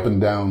humanity up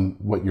and down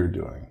what you're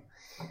doing.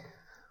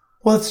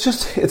 Well,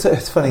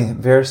 it's funny,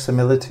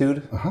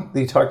 verisimilitude that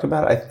you talked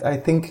about. I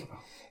think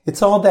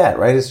it's all that,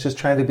 right? It's just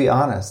trying to be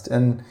honest.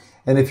 And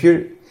if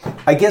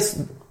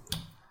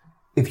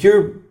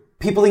you're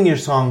peopling your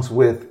songs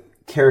with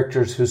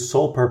characters whose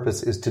sole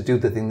purpose is to do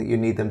the thing that you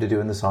need them to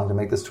do in the song to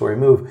make the story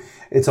move,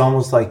 it's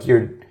almost like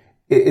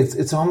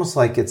it's almost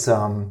like it's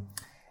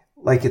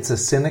a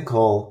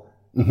cynical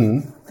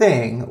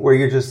thing where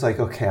you're just like,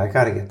 okay, I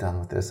got to get done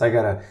with this. I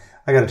got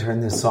to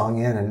turn this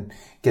song in and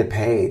get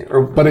paid.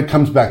 But it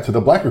comes back to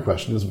the Blacker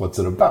question: is what's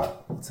it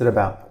about? What's it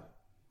about?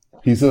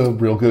 He's a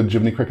real good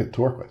Jiminy Cricket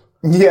to work with.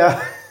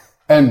 Yeah,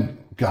 and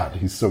God,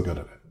 he's so good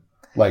at it.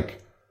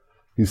 Like,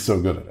 he's so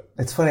good at it.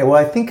 It's funny. Well,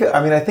 I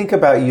think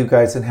about you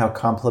guys and how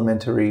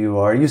complimentary you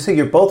are. You say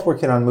you're both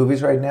working on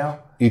movies right now?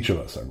 Each of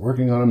us are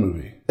working on a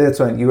movie. That's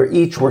right. You are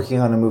each working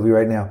on a movie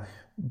right now.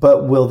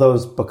 But will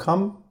those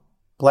become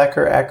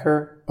Blacker,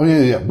 Acker? Oh,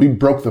 yeah. We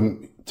broke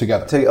them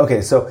together.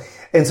 Okay, so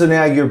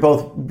now you're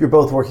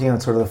both working on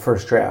sort of the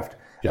first draft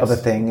of a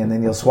thing, and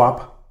then you'll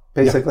swap,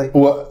 basically? Yeah.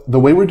 Well, the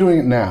way we're doing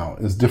it now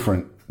is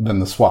different than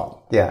the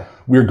swap. Yeah.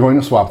 We're going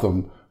to swap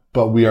them,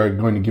 but we are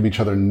going to give each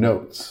other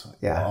notes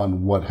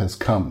on what has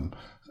come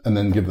and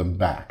then give them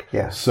back.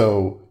 Yeah.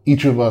 So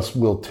each of us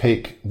will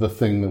take the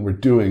thing that we're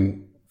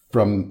doing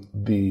from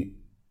the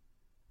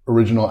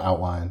original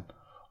outline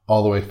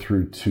all the way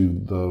through to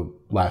the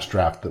last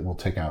draft that we'll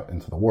take out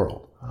into the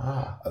world.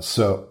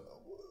 So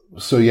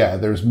yeah,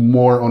 there's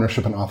more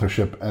ownership and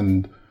authorship,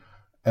 and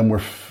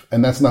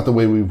that's not the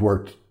way we've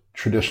worked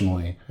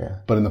traditionally. Yeah.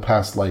 But in the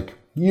past like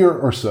year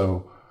or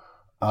so,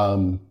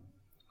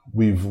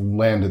 we've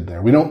landed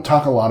there. We don't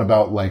talk a lot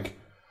about like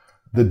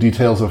the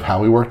details of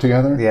how we work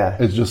together. Yeah.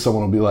 It's just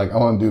someone will be like, I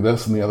want to do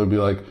this, and the other will be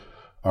like,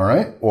 all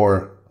right,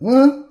 or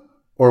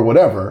or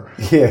whatever.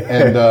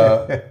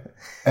 Yeah.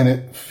 And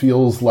it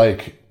feels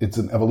like it's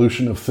an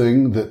evolution of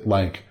thing that,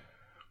 like,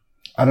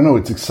 I don't know,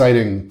 it's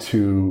exciting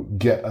to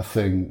get a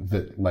thing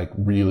that, like,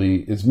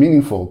 really is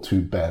meaningful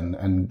to Ben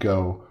and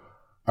go,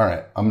 all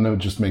right, I'm going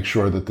to just make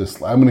sure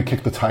that I'm going to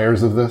kick the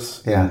tires of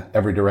this in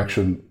every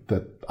direction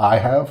that I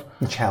have.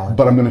 Challenge.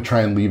 But I'm going to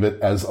try and leave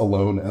it as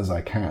alone as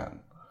I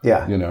can.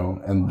 Yeah. You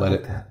know, and let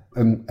it,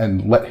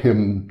 and let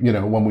him, you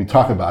know, when we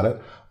talk about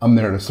it, I'm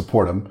there to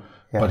support him,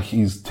 but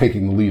he's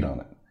taking the lead on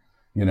it.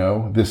 You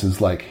know, this is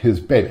like his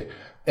baby.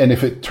 And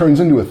if it turns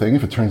into a thing,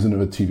 if it turns into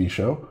a TV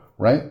show,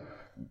 right,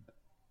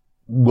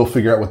 we'll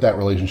figure out what that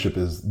relationship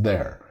is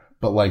there.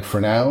 But like for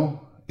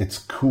now, it's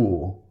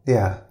cool.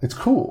 Yeah. It's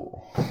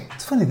cool.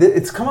 It's funny.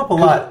 It's come up a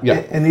lot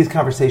in these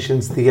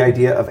conversations, the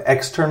idea of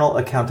external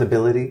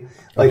accountability.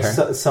 Like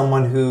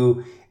someone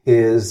who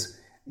is,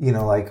 you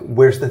know, like,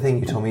 where's the thing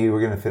you told me you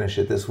were going to finish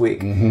it this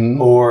week?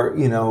 Or,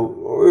 you know,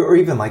 or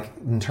even like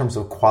in terms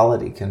of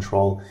quality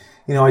control,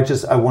 you know,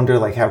 I wonder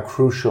like how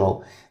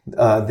crucial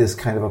this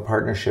kind of a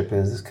partnership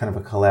is, this kind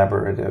of a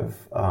collaborative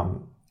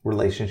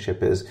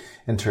relationship is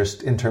in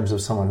terms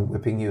of someone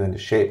whipping you into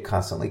shape,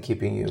 constantly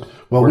keeping you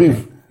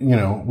working.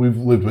 We've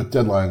lived with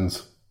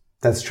deadlines.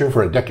 That's true.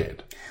 For a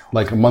decade.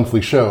 Like a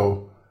monthly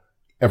show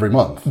every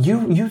month.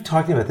 You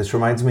talking about this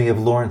reminds me of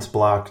Lawrence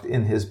Block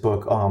in his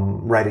book,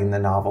 Writing the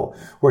Novel,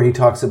 where he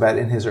talks about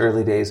in his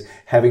early days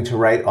having to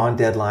write on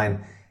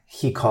deadline.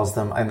 He calls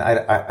them, and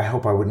I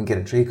hope I wouldn't get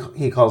it.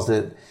 He calls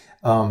it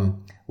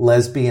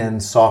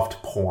lesbian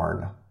soft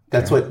porn.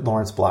 That's what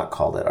Lawrence Block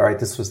called it. All right,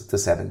 this was the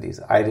 70s.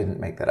 I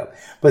didn't make that up.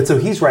 But so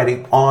he's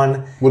writing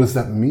on... What does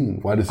that mean?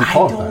 Why does he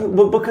call it that?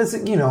 Well, because,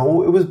 you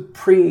know, it was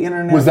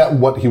pre-internet. Was that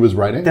what he was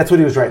writing? That's what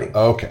he was writing.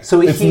 Oh, okay.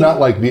 So it's not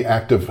like the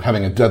act of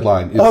having a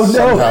deadline is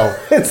somehow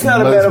it's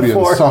not lesbian a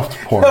metaphor. Soft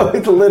porn. No,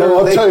 it's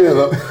literally... I'll tell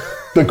you,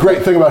 the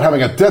great thing about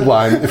having a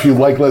deadline, if you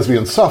like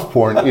lesbian soft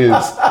porn, is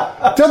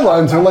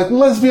deadlines are like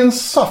lesbian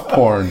soft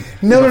porn.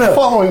 No.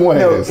 Following ways.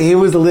 No, he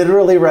was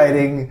literally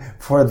writing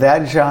for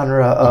that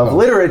genre of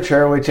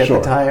literature, which at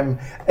the time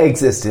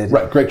existed.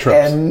 Right, great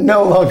tropes. And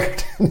no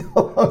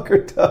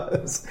longer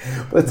does.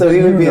 But so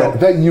he would be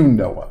that you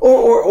know of.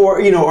 Or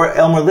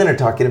Elmer Leonard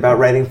talking about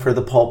writing for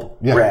the pulp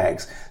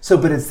rags. So,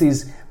 but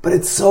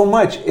it's so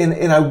much.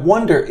 And I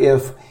wonder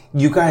if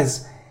you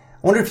guys...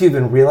 I wonder if you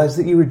even realized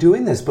that you were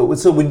doing this. But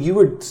so when you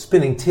were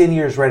spending 10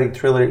 years writing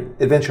Thriller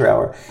Adventure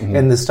Hour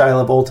in the style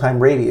of old time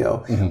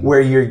radio,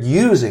 where you're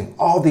using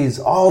all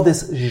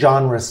this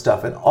genre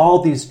stuff and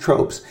all these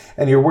tropes,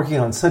 and you're working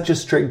on such a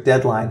strict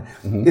deadline,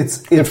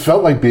 it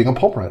felt like being a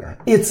pulp writer.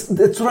 That's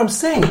what I'm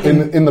saying.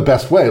 In the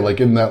best way, like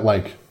in that,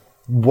 like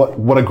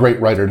what a great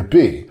writer to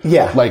be.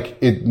 Yeah, like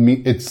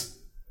it's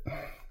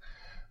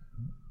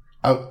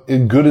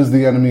good is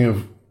the enemy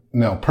of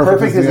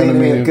perfect is the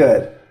enemy of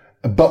good.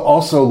 But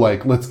also,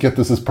 like, let's get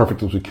this as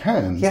perfect as we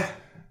can. Yeah.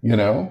 You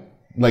know?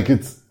 Like,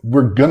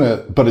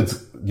 but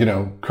it's, you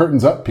know,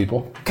 curtains up,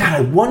 people. God,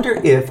 I wonder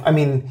if,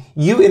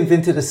 you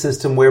invented a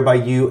system whereby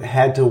you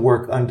had to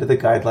work under the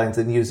guidelines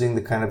and using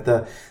the kind of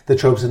the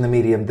tropes in the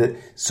medium that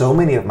so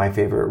many of my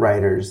favorite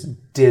writers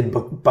did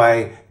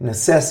by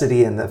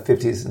necessity in the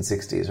 50s and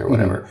 60s or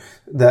whatever.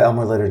 The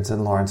Elmer Leonards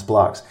and Lawrence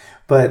Blocks.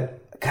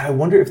 But, God, I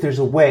wonder if there's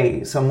a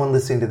way someone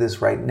listening to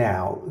this right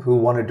now who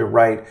wanted to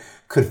write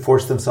could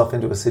force themselves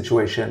into a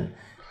situation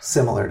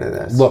similar to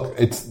this. Look,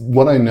 it's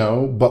what I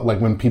know, but like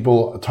when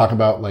people talk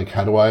about like,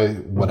 how do I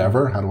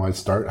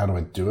start? How do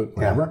I do it?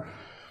 Whatever.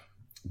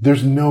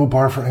 There's no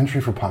bar for entry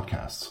for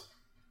podcasts.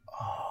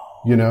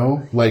 Oh. You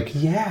know? Like,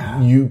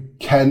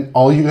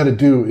 all you got to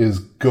do is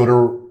go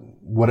to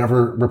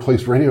whatever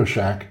replaced Radio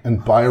Shack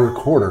and buy a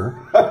recorder.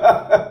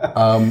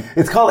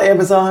 It's called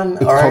Amazon.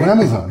 It's called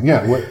Amazon,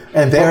 yeah.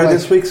 And they are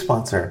this week's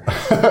sponsor.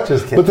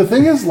 Just kidding. But the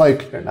thing is,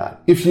 like, they're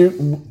not. If you,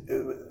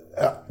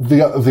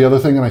 the other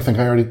thing, and I think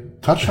I already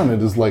touched on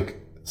it, is like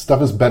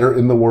stuff is better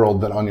in the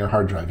world than on your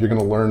hard drive. You're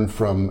going to learn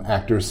from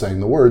actors saying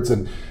the words,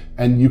 and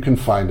you can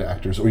find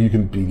actors, or you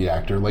can be the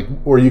actor, like,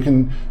 or you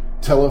can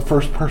tell a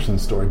first person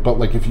story. But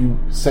like, if you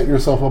set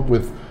yourself up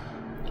with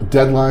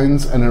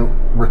deadlines and a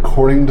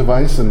recording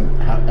device and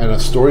a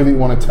story that you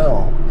want to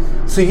tell,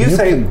 so you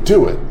say can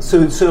do it.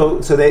 So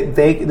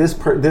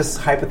this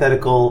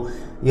hypothetical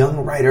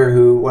young writer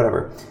who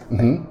whatever,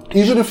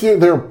 even if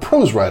they're a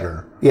prose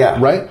writer,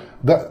 right?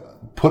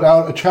 That put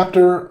out a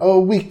chapter a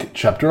week,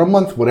 chapter a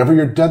month, whatever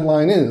your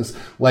deadline is.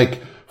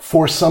 Like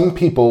for some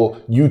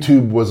people,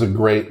 YouTube was a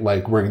great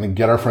like we're going to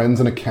get our friends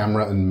and a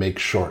camera and make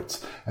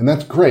shorts, and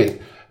that's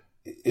great.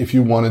 If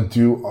you want to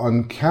do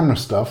on camera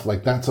stuff,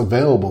 like that's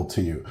available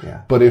to you.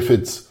 Yeah. But if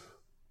it's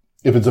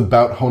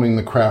about honing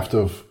the craft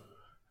of,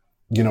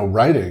 you know,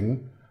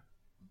 writing,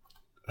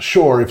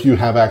 sure, if you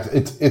have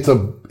it's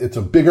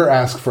a bigger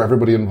ask for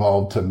everybody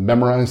involved to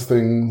memorize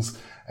things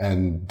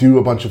and do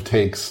a bunch of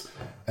takes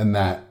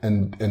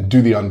and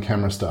do the on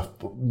camera stuff.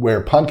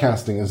 Where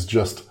podcasting is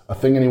just a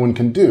thing anyone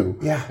can do.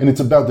 Yeah. And it's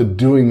about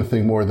doing the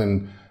thing more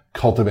than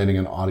cultivating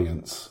an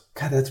audience.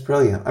 God, that's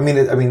brilliant.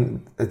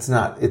 It's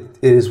not. It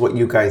is what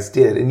you guys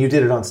did, and you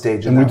did it on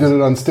stage. And we did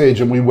it on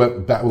stage, and we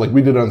went back. Like,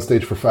 we did it on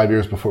stage for 5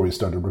 years before we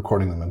started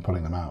recording them and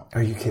putting them out.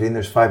 Are you kidding?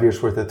 There's 5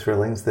 years worth of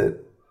Thrillings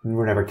that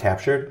were never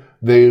captured?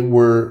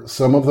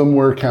 Some of them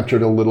were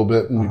captured a little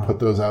bit, and we put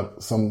those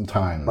out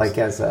sometimes.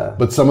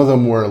 But some of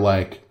them were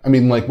like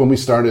when we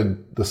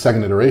started the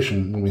second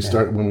iteration,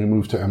 when we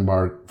moved to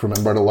from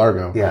Embar to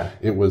Largo,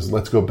 it was,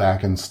 let's go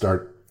back and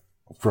start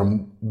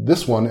from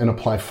this one and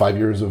apply 5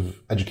 years of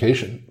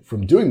education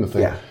from doing the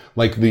thing. Yeah.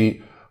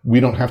 We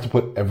don't have to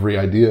put every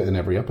idea in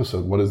every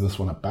episode. What is this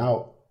one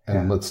about?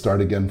 And let's start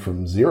again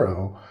from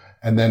zero.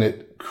 And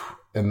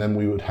then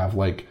we would have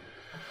like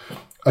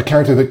a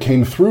character that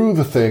came through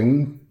the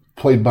thing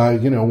played by,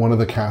 one of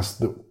the cast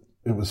that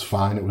it was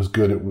fine. It was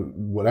good.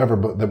 Whatever.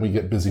 But then we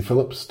get Busy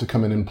Phillips to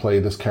come in and play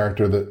this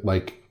character that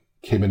like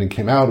came in and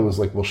came out. It was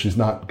like, well, she's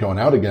not going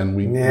out again.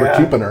 We're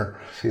keeping her.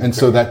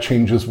 So that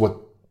changes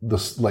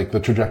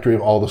the trajectory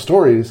of all the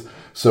stories.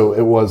 So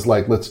it was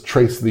like, let's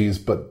trace these,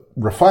 but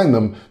refine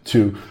them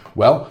to,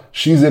 well,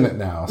 she's in it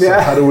now. So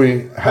how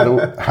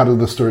do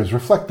the stories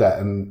reflect that?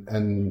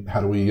 And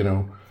how do we,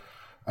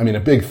 a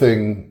big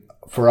thing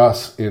for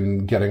us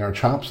in getting our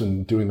chops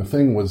and doing the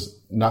thing was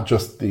not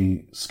just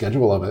the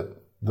schedule of it,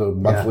 the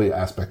monthly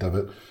aspect of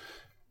it,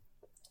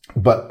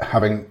 but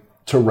having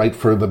to write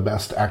for the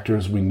best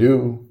actors we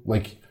knew,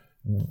 like,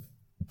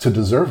 to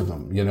deserve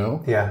them,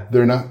 Yeah.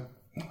 They're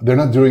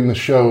not doing the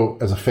show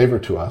as a favor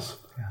to us.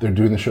 Yeah. They're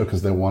doing the show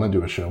because they want to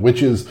do a show,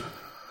 which is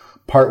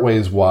part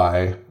ways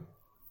why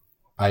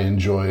I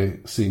enjoy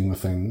seeing the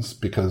things,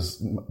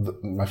 because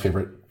my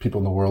favorite people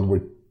in the world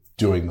were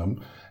doing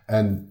them,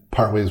 and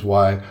part ways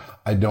why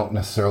I don't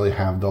necessarily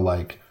have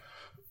the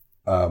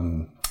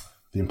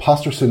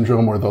imposter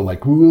syndrome or the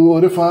like, ooh,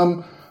 what if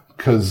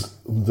because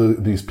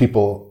these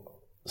people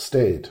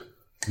stayed.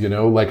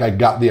 I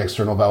got the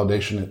external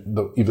validation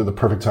at either the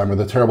perfect time or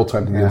the terrible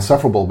time to be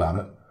insufferable about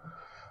it.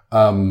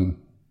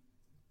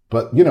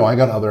 But I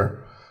got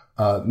other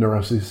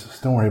neuroses.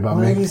 Don't worry about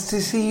me.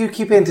 See, you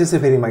keep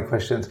anticipating my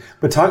questions.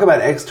 But talk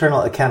about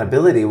external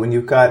accountability when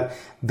you've got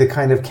the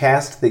kind of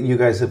cast that you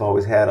guys have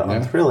always had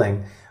on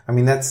Thrilling.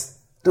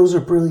 Those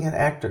are brilliant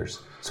actors.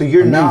 So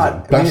you're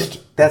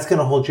that's going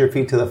to hold your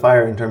feet to the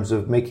fire in terms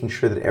of making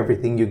sure that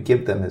everything you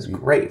give them is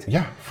great.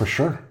 Yeah, for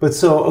sure. But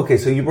so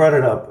you brought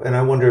it up, and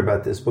I wonder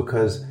about this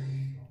because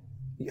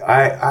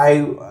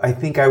I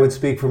think I would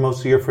speak for most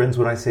of your friends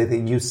when I say that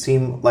you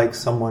seem like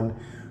someone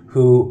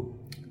who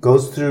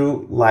goes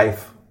through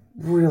life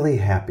really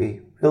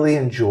happy, really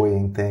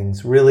enjoying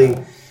things, really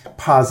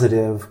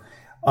positive.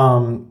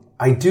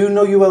 I do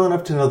know you well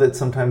enough to know that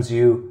sometimes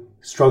you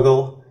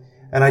struggle,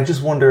 and I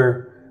just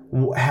wonder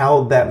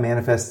how that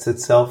manifests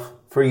itself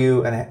for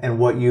you and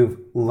what you've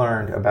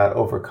learned about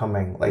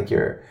overcoming like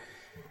your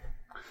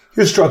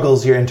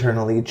struggles, your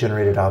internally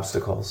generated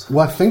obstacles.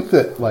 Well, I think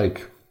that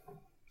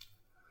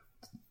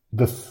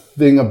the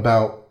thing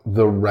about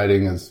the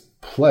writing as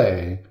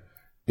play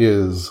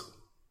is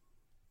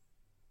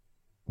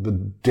the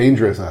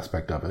dangerous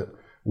aspect of it,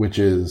 which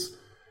is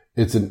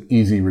it's an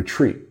easy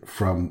retreat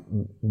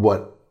from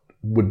what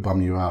would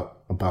bum you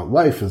out about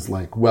life. Is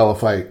like, well,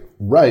 if I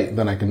write,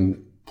 then I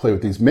can play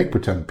with these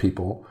make-pretend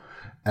people.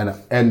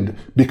 And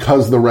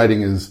because the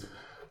writing is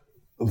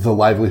the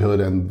livelihood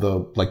and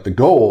the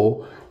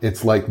goal,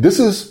 it's like, this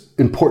is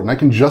important. I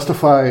can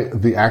justify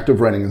the act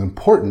of writing as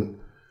important.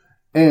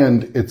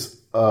 And it's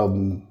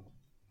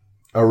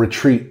a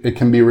retreat. It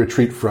can be a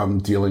retreat from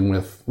dealing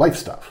with life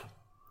stuff.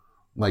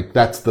 Like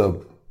that's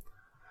the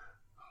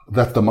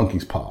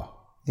monkey's paw,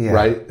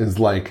 right? Is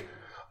like,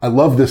 I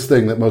love this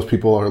thing that most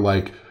people are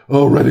like,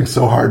 oh, writing's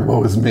so hard,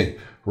 woe is me,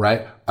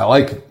 right? I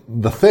like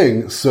the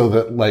thing so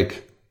that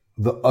like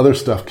the other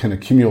stuff can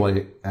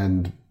accumulate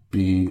and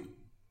be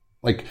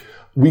like,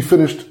 we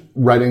finished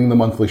writing the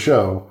monthly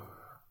show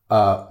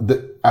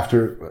that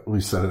after, we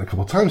said it a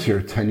couple times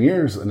here, 10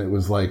 years, and it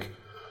was like,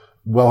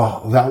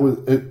 well, that was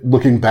it,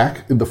 looking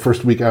back the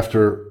first week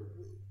after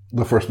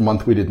the first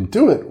month we didn't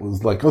do it,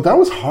 was like, oh, that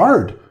was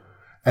hard.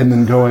 And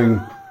then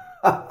going,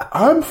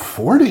 I'm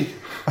 40,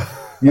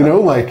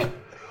 like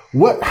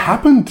what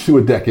happened to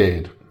a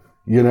decade?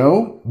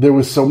 There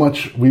was so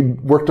much, we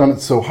worked on it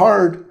so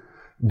hard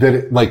that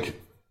it like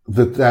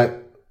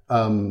the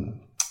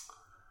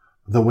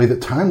way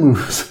that time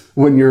moves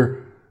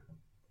when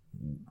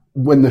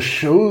the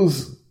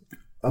show's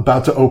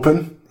about to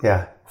open.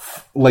 Yeah.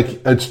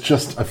 Like, it's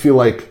just, I feel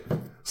like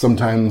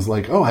sometimes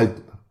like, oh,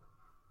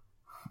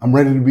 I'm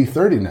ready to be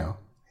 30 now.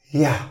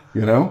 Yeah.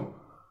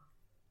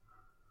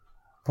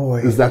 Boy.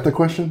 Is that the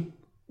question?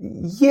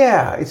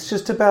 Yeah. It's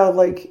just about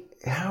like,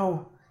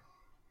 how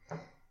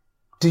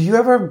do you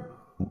ever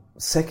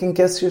second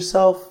guess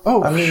yourself?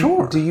 Oh,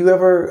 sure. Do you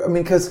ever,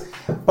 because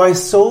by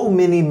so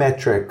many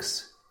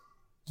metrics,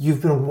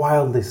 you've been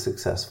wildly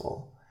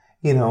successful.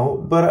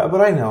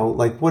 But I know,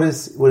 like, what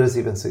is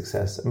even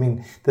success?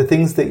 The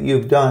things that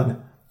you've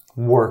done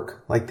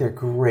work, like they're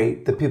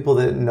great. The people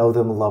that know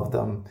them love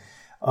them.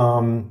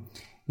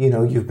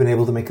 You've been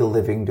able to make a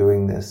living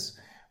doing this.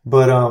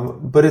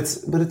 but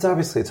it's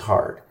obviously it's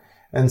hard.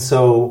 And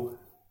so,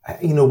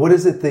 what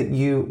is it that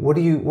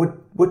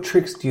what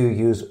tricks do you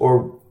use?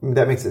 Or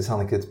that makes it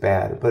sound like it's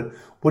bad, but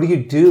what do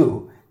you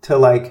do to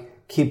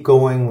like keep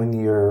going when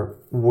you're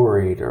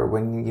worried, or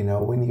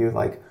when you're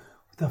like,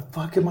 what the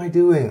fuck am I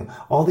doing?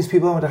 All these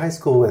people I went to high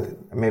school with,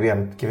 maybe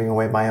I'm giving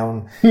away my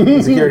own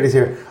insecurities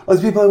here. All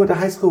these people I went to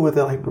high school with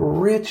are like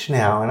rich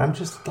now, and I'm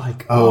just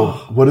like,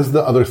 what is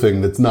the other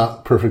thing that's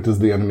not perfect is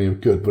the enemy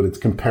of good, but it's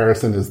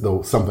comparison is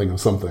the something of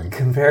something.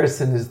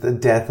 Comparison is the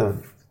death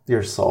of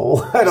your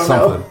soul. I don't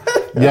know.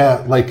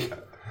 Yeah, like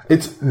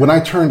it's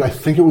I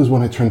think it was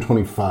when I turned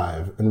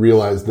 25 and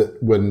realized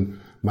that when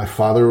my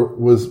father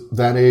was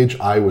that age,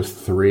 I was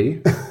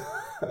 3.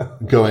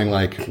 Going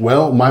like,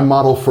 well, my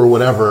model for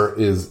whatever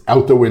is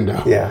out the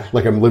window. Yeah.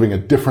 Like I'm living a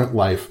different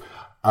life.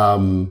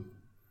 Like,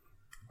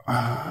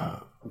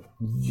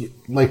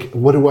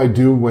 what do I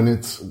do when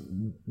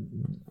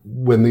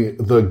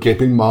the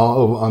gaping maw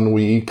of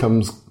ennui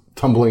comes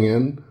tumbling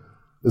in?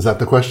 Is that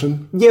the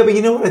question? Yeah, but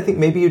you know what? I think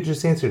maybe you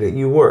just answered it.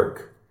 You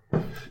work.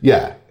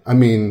 Yeah. I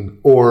mean,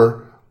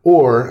 or,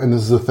 and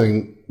this is the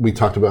thing we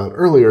talked about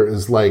earlier,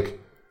 is like,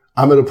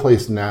 I'm at a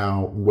place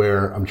now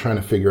where I'm trying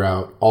to figure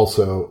out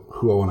also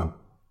who I want to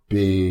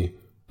be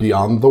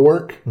beyond the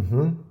work.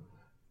 Mm-hmm.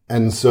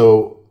 And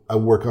so I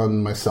work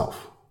on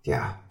myself.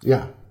 Yeah.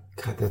 Yeah.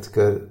 God, that's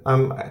good.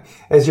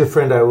 As your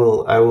friend, I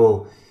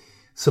will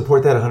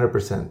support that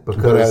 100%.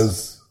 Because but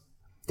as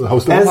the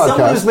host of a podcast,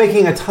 someone who's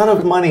making a ton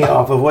of money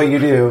off of what you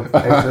do,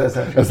 actually, that's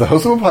not true. As the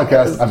host of a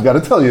podcast, I've got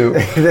to tell you,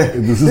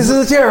 this is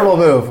a terrible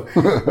move.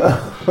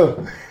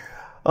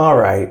 All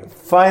right.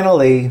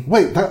 Finally.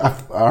 Wait.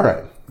 All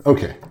right.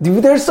 Okay.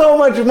 There's so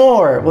much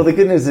more. Well, the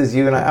good news is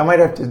you and I might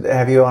have to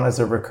have you on as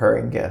a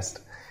recurring guest.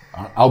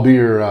 I'll be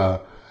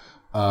your,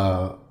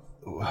 what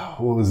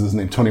was his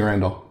name? Tony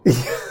Randall.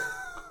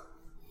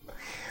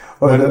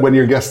 When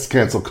your guests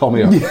cancel, call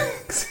me up. Yeah,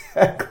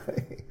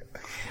 exactly.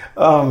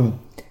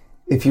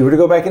 If you were to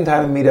go back in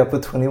time and meet up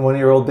with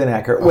 21-year-old Ben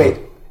Acker, yes.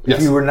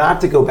 If you were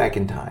not to go back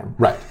in time.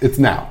 Right. It's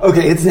now.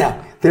 Okay, it's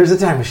now. There's a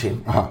time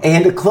machine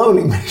and a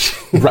cloning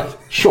machine. Right.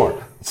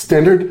 Sure.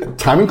 Standard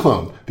time and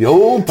clone. The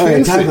old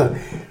TNC. Time clone.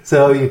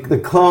 So the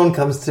clone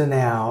comes to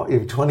now. You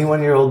have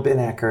 21-year-old Ben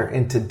Acker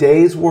in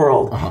today's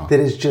world that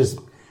is just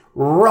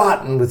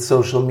rotten with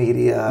social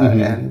media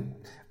and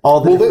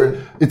all the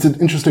different... It's an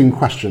interesting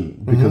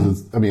question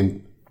because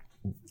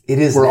it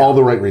is for now. all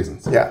the right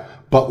reasons. Yeah.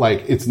 But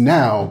like it's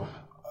now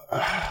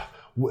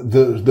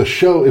the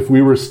show. If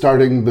we were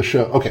starting the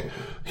show, okay.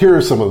 Here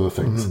are some of the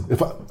things.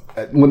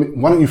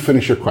 Why don't you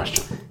finish your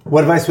question?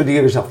 What advice would you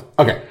give yourself?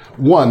 Okay.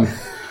 1.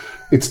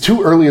 It's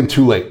too early and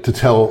too late to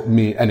tell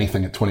me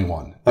anything at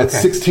 21. At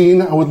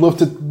 16, I would love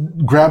to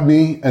grab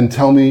me and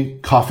tell me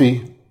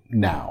coffee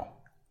now.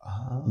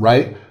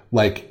 Right?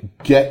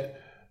 Like,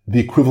 get the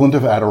equivalent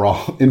of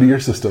Adderall into your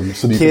system.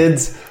 So that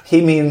kids,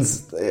 he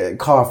means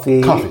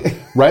coffee. Coffee.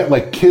 Right?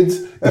 Like, kids,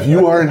 if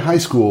you are in high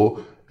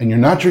school and you're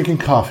not drinking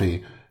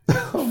coffee,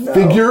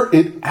 figure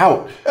it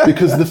out.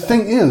 Because the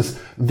thing is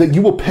that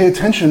you will pay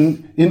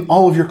attention in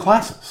all of your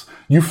classes.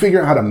 You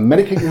figure out how to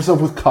medicate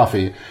yourself with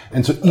coffee.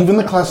 And so even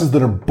the classes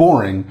that are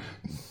boring,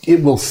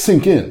 it will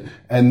sink in.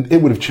 And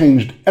it would have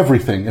changed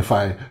everything if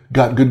I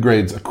got good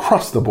grades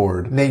across the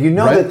board. Now, you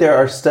know that there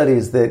are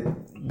studies that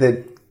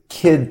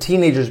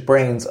teenagers'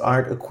 brains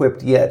aren't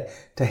equipped yet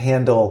to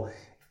handle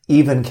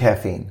even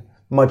caffeine,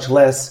 much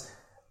less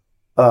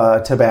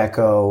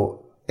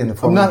tobacco in the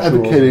form of I'm not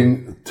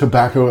advocating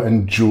tobacco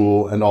and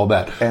Juul and all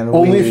that. And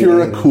only if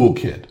you're a cool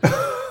kid.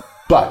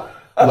 But...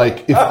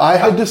 like, if I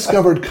had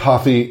discovered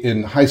coffee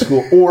in high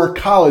school or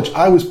college,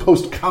 I was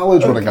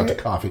post-college when I got to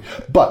coffee.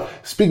 But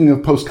speaking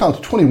of post-college,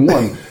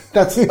 21,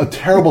 that's a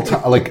terrible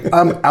time. Like,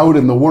 I'm out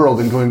in the world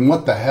and going,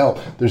 what the hell?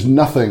 There's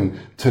nothing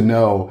to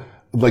know.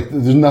 Like,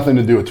 there's nothing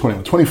to do at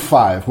 21.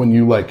 25, when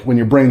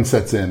your brain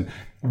sets in,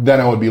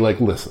 then I would be like,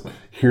 listen,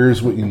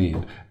 here's what you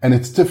need. And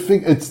it's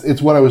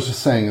it's what I was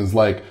just saying is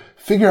like,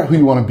 figure out who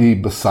you want to be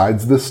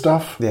besides this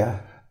stuff.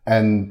 Yeah.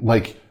 And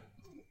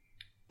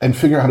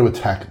figure out how to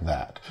attack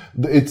that.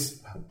 It's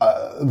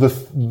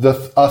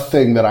a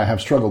thing that I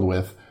have struggled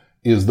with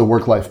is the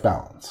work-life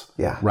balance.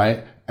 Yeah.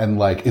 Right? And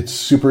like, it's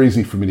super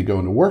easy for me to go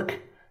into work.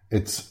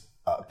 It's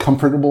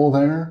comfortable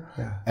there.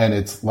 Yeah. And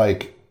it's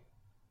like,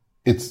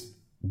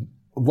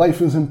 life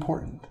is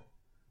important.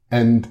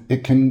 And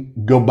it can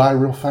go by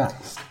real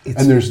fast.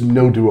 And there's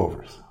no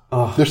do-overs.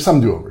 There's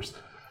some do-overs.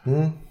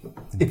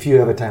 If you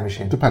have a time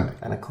machine. Depending.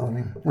 And a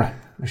cloning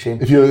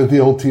machine. If you have the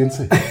old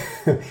TNC.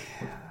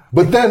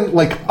 But then,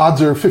 like,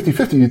 odds are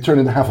 50-50, you turn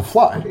into half a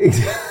fly.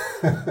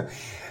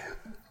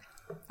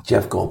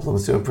 Jeff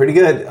Goldblum's doing pretty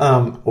good.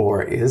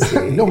 Or is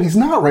he? No, he's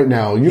not right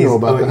now. You know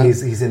about that.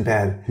 He's in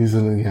bed. He's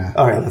in, yeah.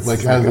 All right,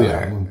 let's go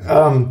there.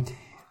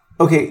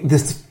 Okay,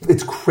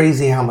 it's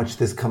crazy how much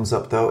this comes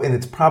up, though. And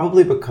it's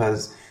probably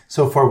because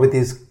so far with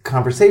these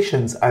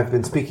conversations, I've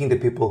been speaking to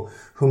people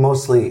who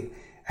mostly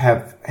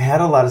have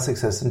had a lot of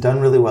success and done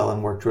really well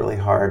and worked really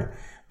hard.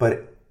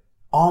 But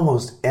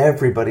almost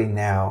everybody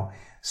now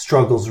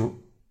struggles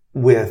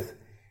with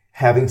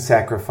having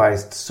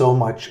sacrificed so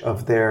much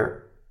of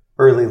their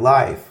early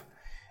life,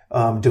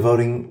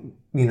 devoting,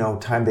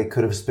 time they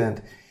could have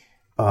spent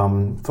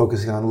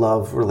focusing on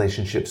love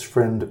relationships,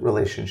 friend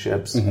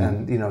relationships,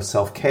 and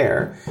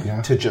self-care,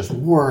 to just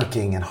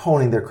working and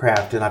honing their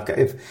craft. And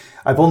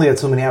I've only had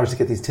so many hours to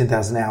get these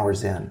 10,000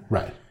 hours in.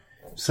 Right.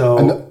 So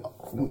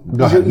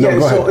go ahead. Go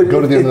ahead.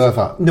 Go to the end of that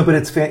thought. No, but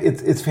it's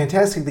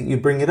fantastic that you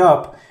bring it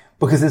up,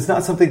 because it's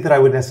not something that I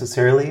would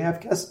necessarily have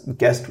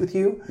guessed with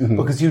you,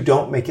 because you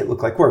don't make it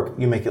look like work.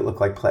 You make it look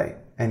like play.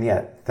 And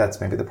yet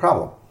that's maybe the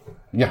problem.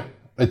 Yeah.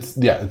 It's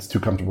too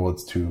comfortable.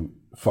 It's too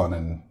fun,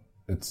 and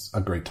it's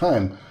a great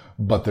time,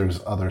 but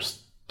there's other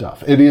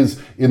stuff. It is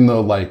in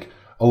the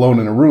alone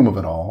in a room of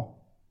it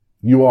all.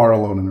 You are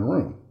alone in a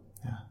room.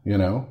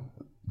 Yeah.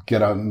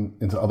 Get out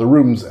into other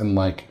rooms and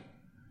I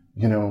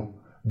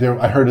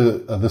heard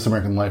of This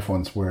American Life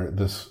once, where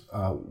this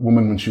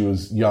woman, when she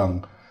was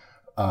young,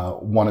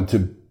 wanted to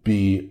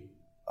be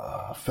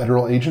a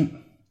federal agent.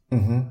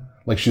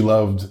 Like, she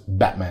loved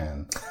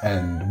Batman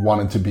and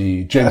wanted to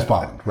be James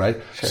Bond,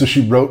 right? Sure. So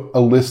she wrote a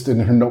list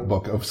in her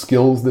notebook of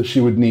skills that she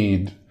would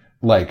need,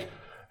 like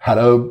how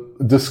to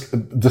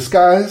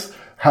disguise,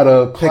 how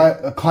to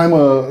climb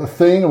a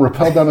thing, or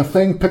rappel down a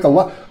thing, pick a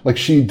lock. Like,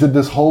 she did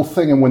this whole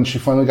thing, and when she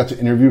finally got to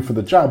interview for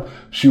the job,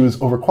 she was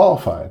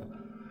overqualified.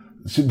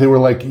 They were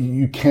like,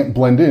 you can't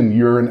blend in.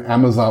 You're an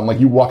Amazon. Like,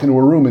 you walk into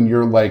a room and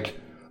you're like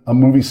a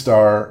movie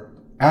star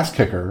ass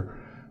kicker.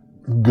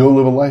 Go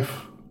live a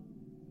life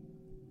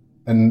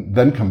and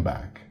then come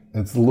back.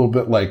 It's a little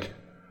bit like,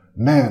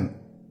 man,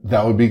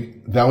 that would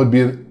be, I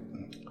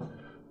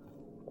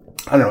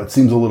don't know, it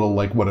seems a little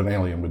like what an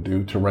alien would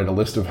do, to write a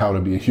list of how to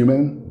be a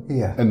human.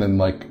 Yeah. And then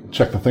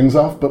check the things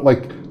off. But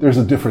there's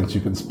a difference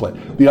you can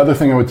split. The other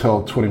thing I would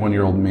tell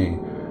 21-year-old me,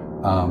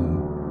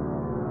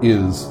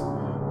 is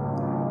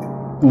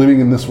living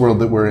in this world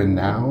that we're in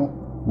now,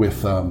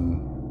 with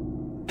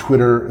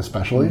Twitter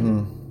especially,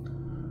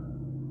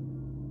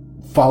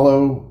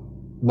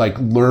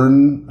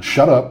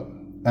 shut up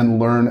and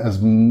learn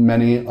as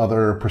many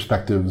other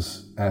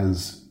perspectives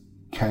as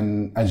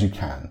you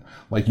can.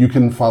 Like, you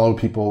can follow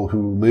people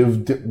who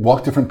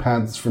walk different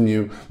paths from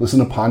you, listen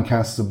to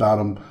podcasts about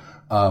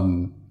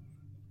them.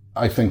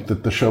 I think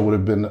that the show would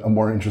have been a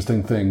more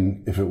interesting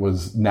thing if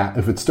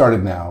it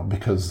started now,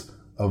 because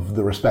of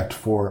the respect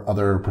for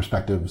other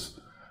perspectives,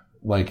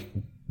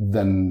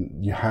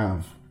 than you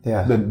have,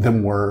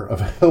 than were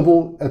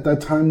available at that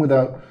time,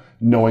 without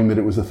knowing that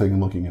it was a thing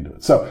and looking into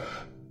it. So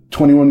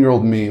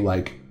 21-year-old me,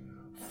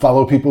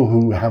 follow people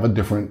who have a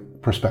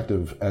different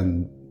perspective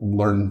and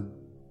learn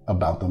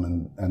about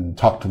them and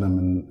talk to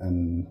them.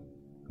 And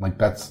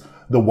that's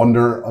the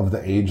wonder of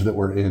the age that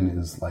we're in,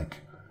 is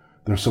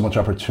there's so much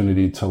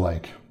opportunity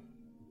to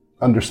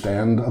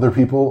understand other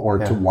people, or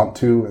to want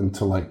to, and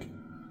to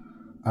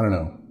I don't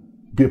know,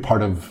 be a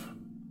part of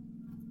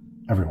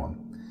everyone.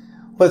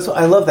 Well,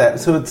 I love that.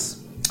 So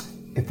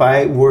if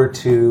I were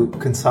to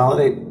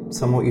consolidate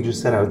some of what you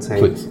just said, I would say,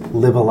 please.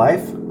 Live a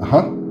life.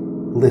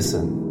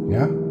 Listen.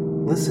 Yeah.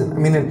 Listen. I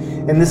mean,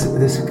 and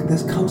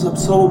this comes up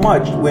so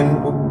much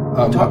when we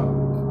talk.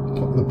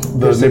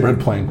 The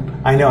neighborhood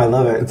plane. I know. I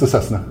love it. It's a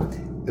Cessna.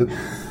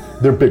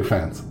 They're big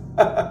fans.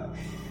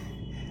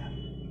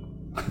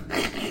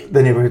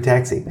 The neighborhood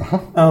taxi.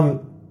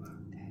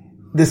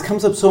 This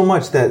comes up so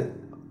much, that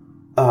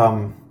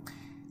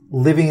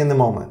living in the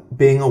moment,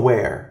 being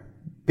aware,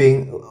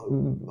 being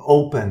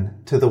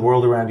open to the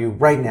world around you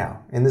right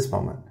now, in this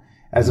moment,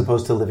 as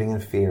opposed to living in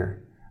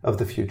fear of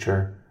the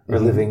future, or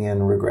living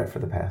in regret for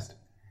the past.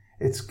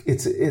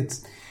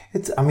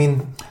 I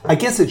mean, I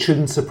guess it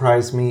shouldn't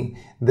surprise me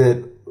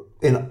that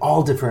in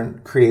all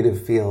different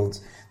creative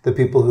fields, the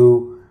people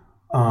who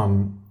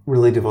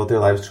really devote their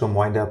lives to them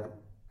wind up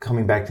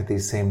coming back to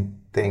these same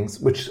things,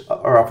 which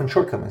are often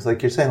shortcomings.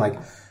 Like you're saying,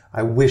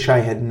 I wish I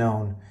had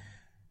known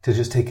to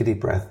just take a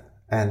deep breath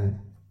and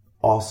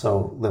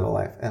also live a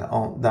life, and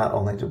not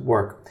only to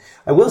work.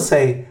 I will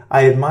say,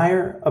 I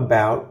admire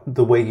about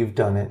the way you've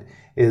done it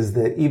is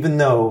that even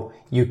though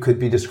you could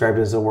be described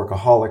as a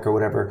workaholic or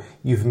whatever,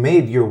 you've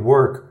made your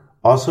work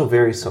also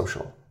very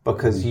social,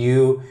 because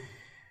you,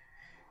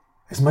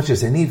 as much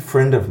as any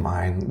friend of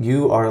mine,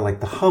 you are like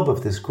the hub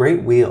of this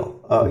great wheel.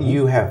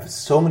 You have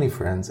so many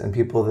friends and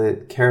people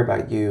that care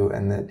about you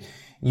and that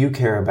you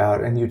care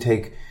about, and you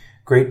take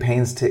great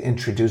pains to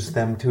introduce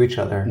them to each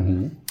other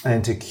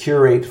and to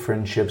curate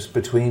friendships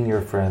between your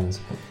friends.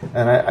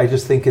 And I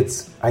just think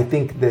I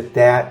think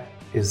that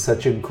is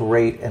such a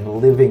great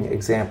and living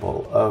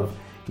example of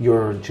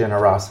your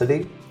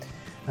generosity.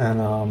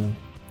 And I'm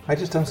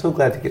so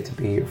glad to get to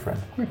be your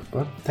friend. Thanks,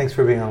 bud. Thanks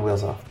for being on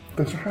Wheels Off.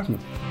 Thanks for having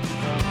me.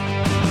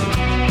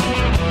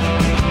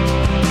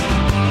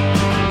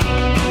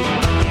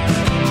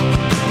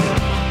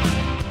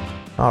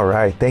 All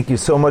right. Thank you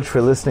so much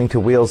for listening to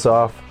Wheels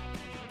Off.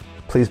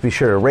 Please be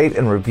sure to rate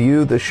and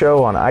review the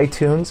show on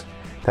iTunes.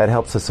 That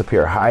helps us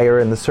appear higher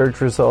in the search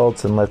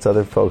results and lets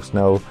other folks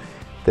know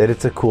that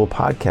it's a cool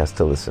podcast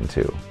to listen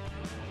to.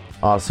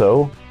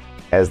 Also,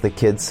 As the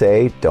kids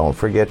say, don't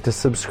forget to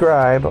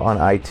subscribe on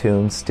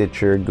iTunes,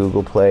 Stitcher,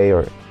 Google Play,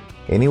 or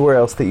anywhere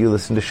else that you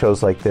listen to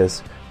shows like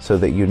this so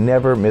that you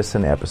never miss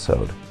an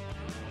episode.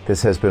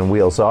 This has been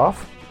Wheels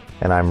Off,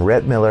 and I'm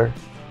Rhett Miller,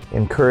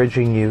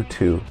 encouraging you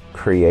to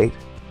create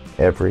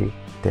every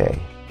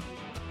day.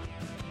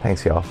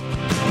 Thanks, y'all.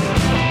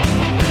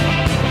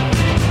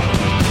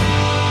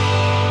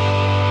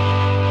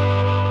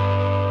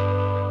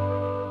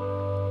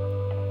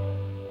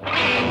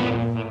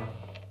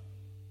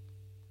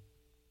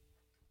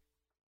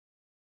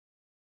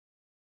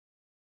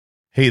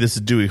 Hey, this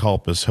is Dewey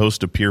Halpus,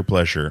 host of Peer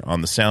Pleasure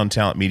on the Sound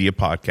Talent Media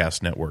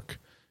Podcast Network.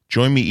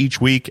 Join me each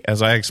week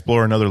as I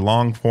explore another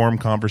long-form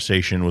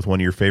conversation with one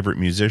of your favorite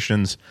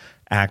musicians,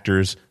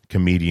 actors,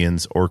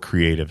 comedians, or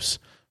creatives.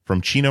 From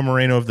Chino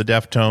Moreno of the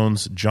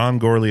Deftones, John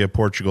Gorley of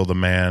Portugal the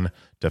Man,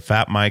 to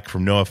Fat Mike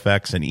from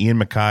NoFX and Ian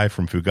MacKaye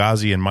from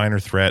Fugazi and Minor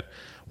Threat,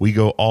 we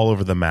go all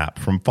over the map.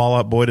 From Fall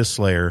Out Boy to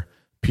Slayer,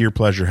 Peer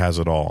Pleasure has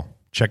it all.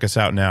 Check us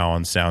out now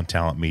on Sound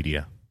Talent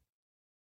Media.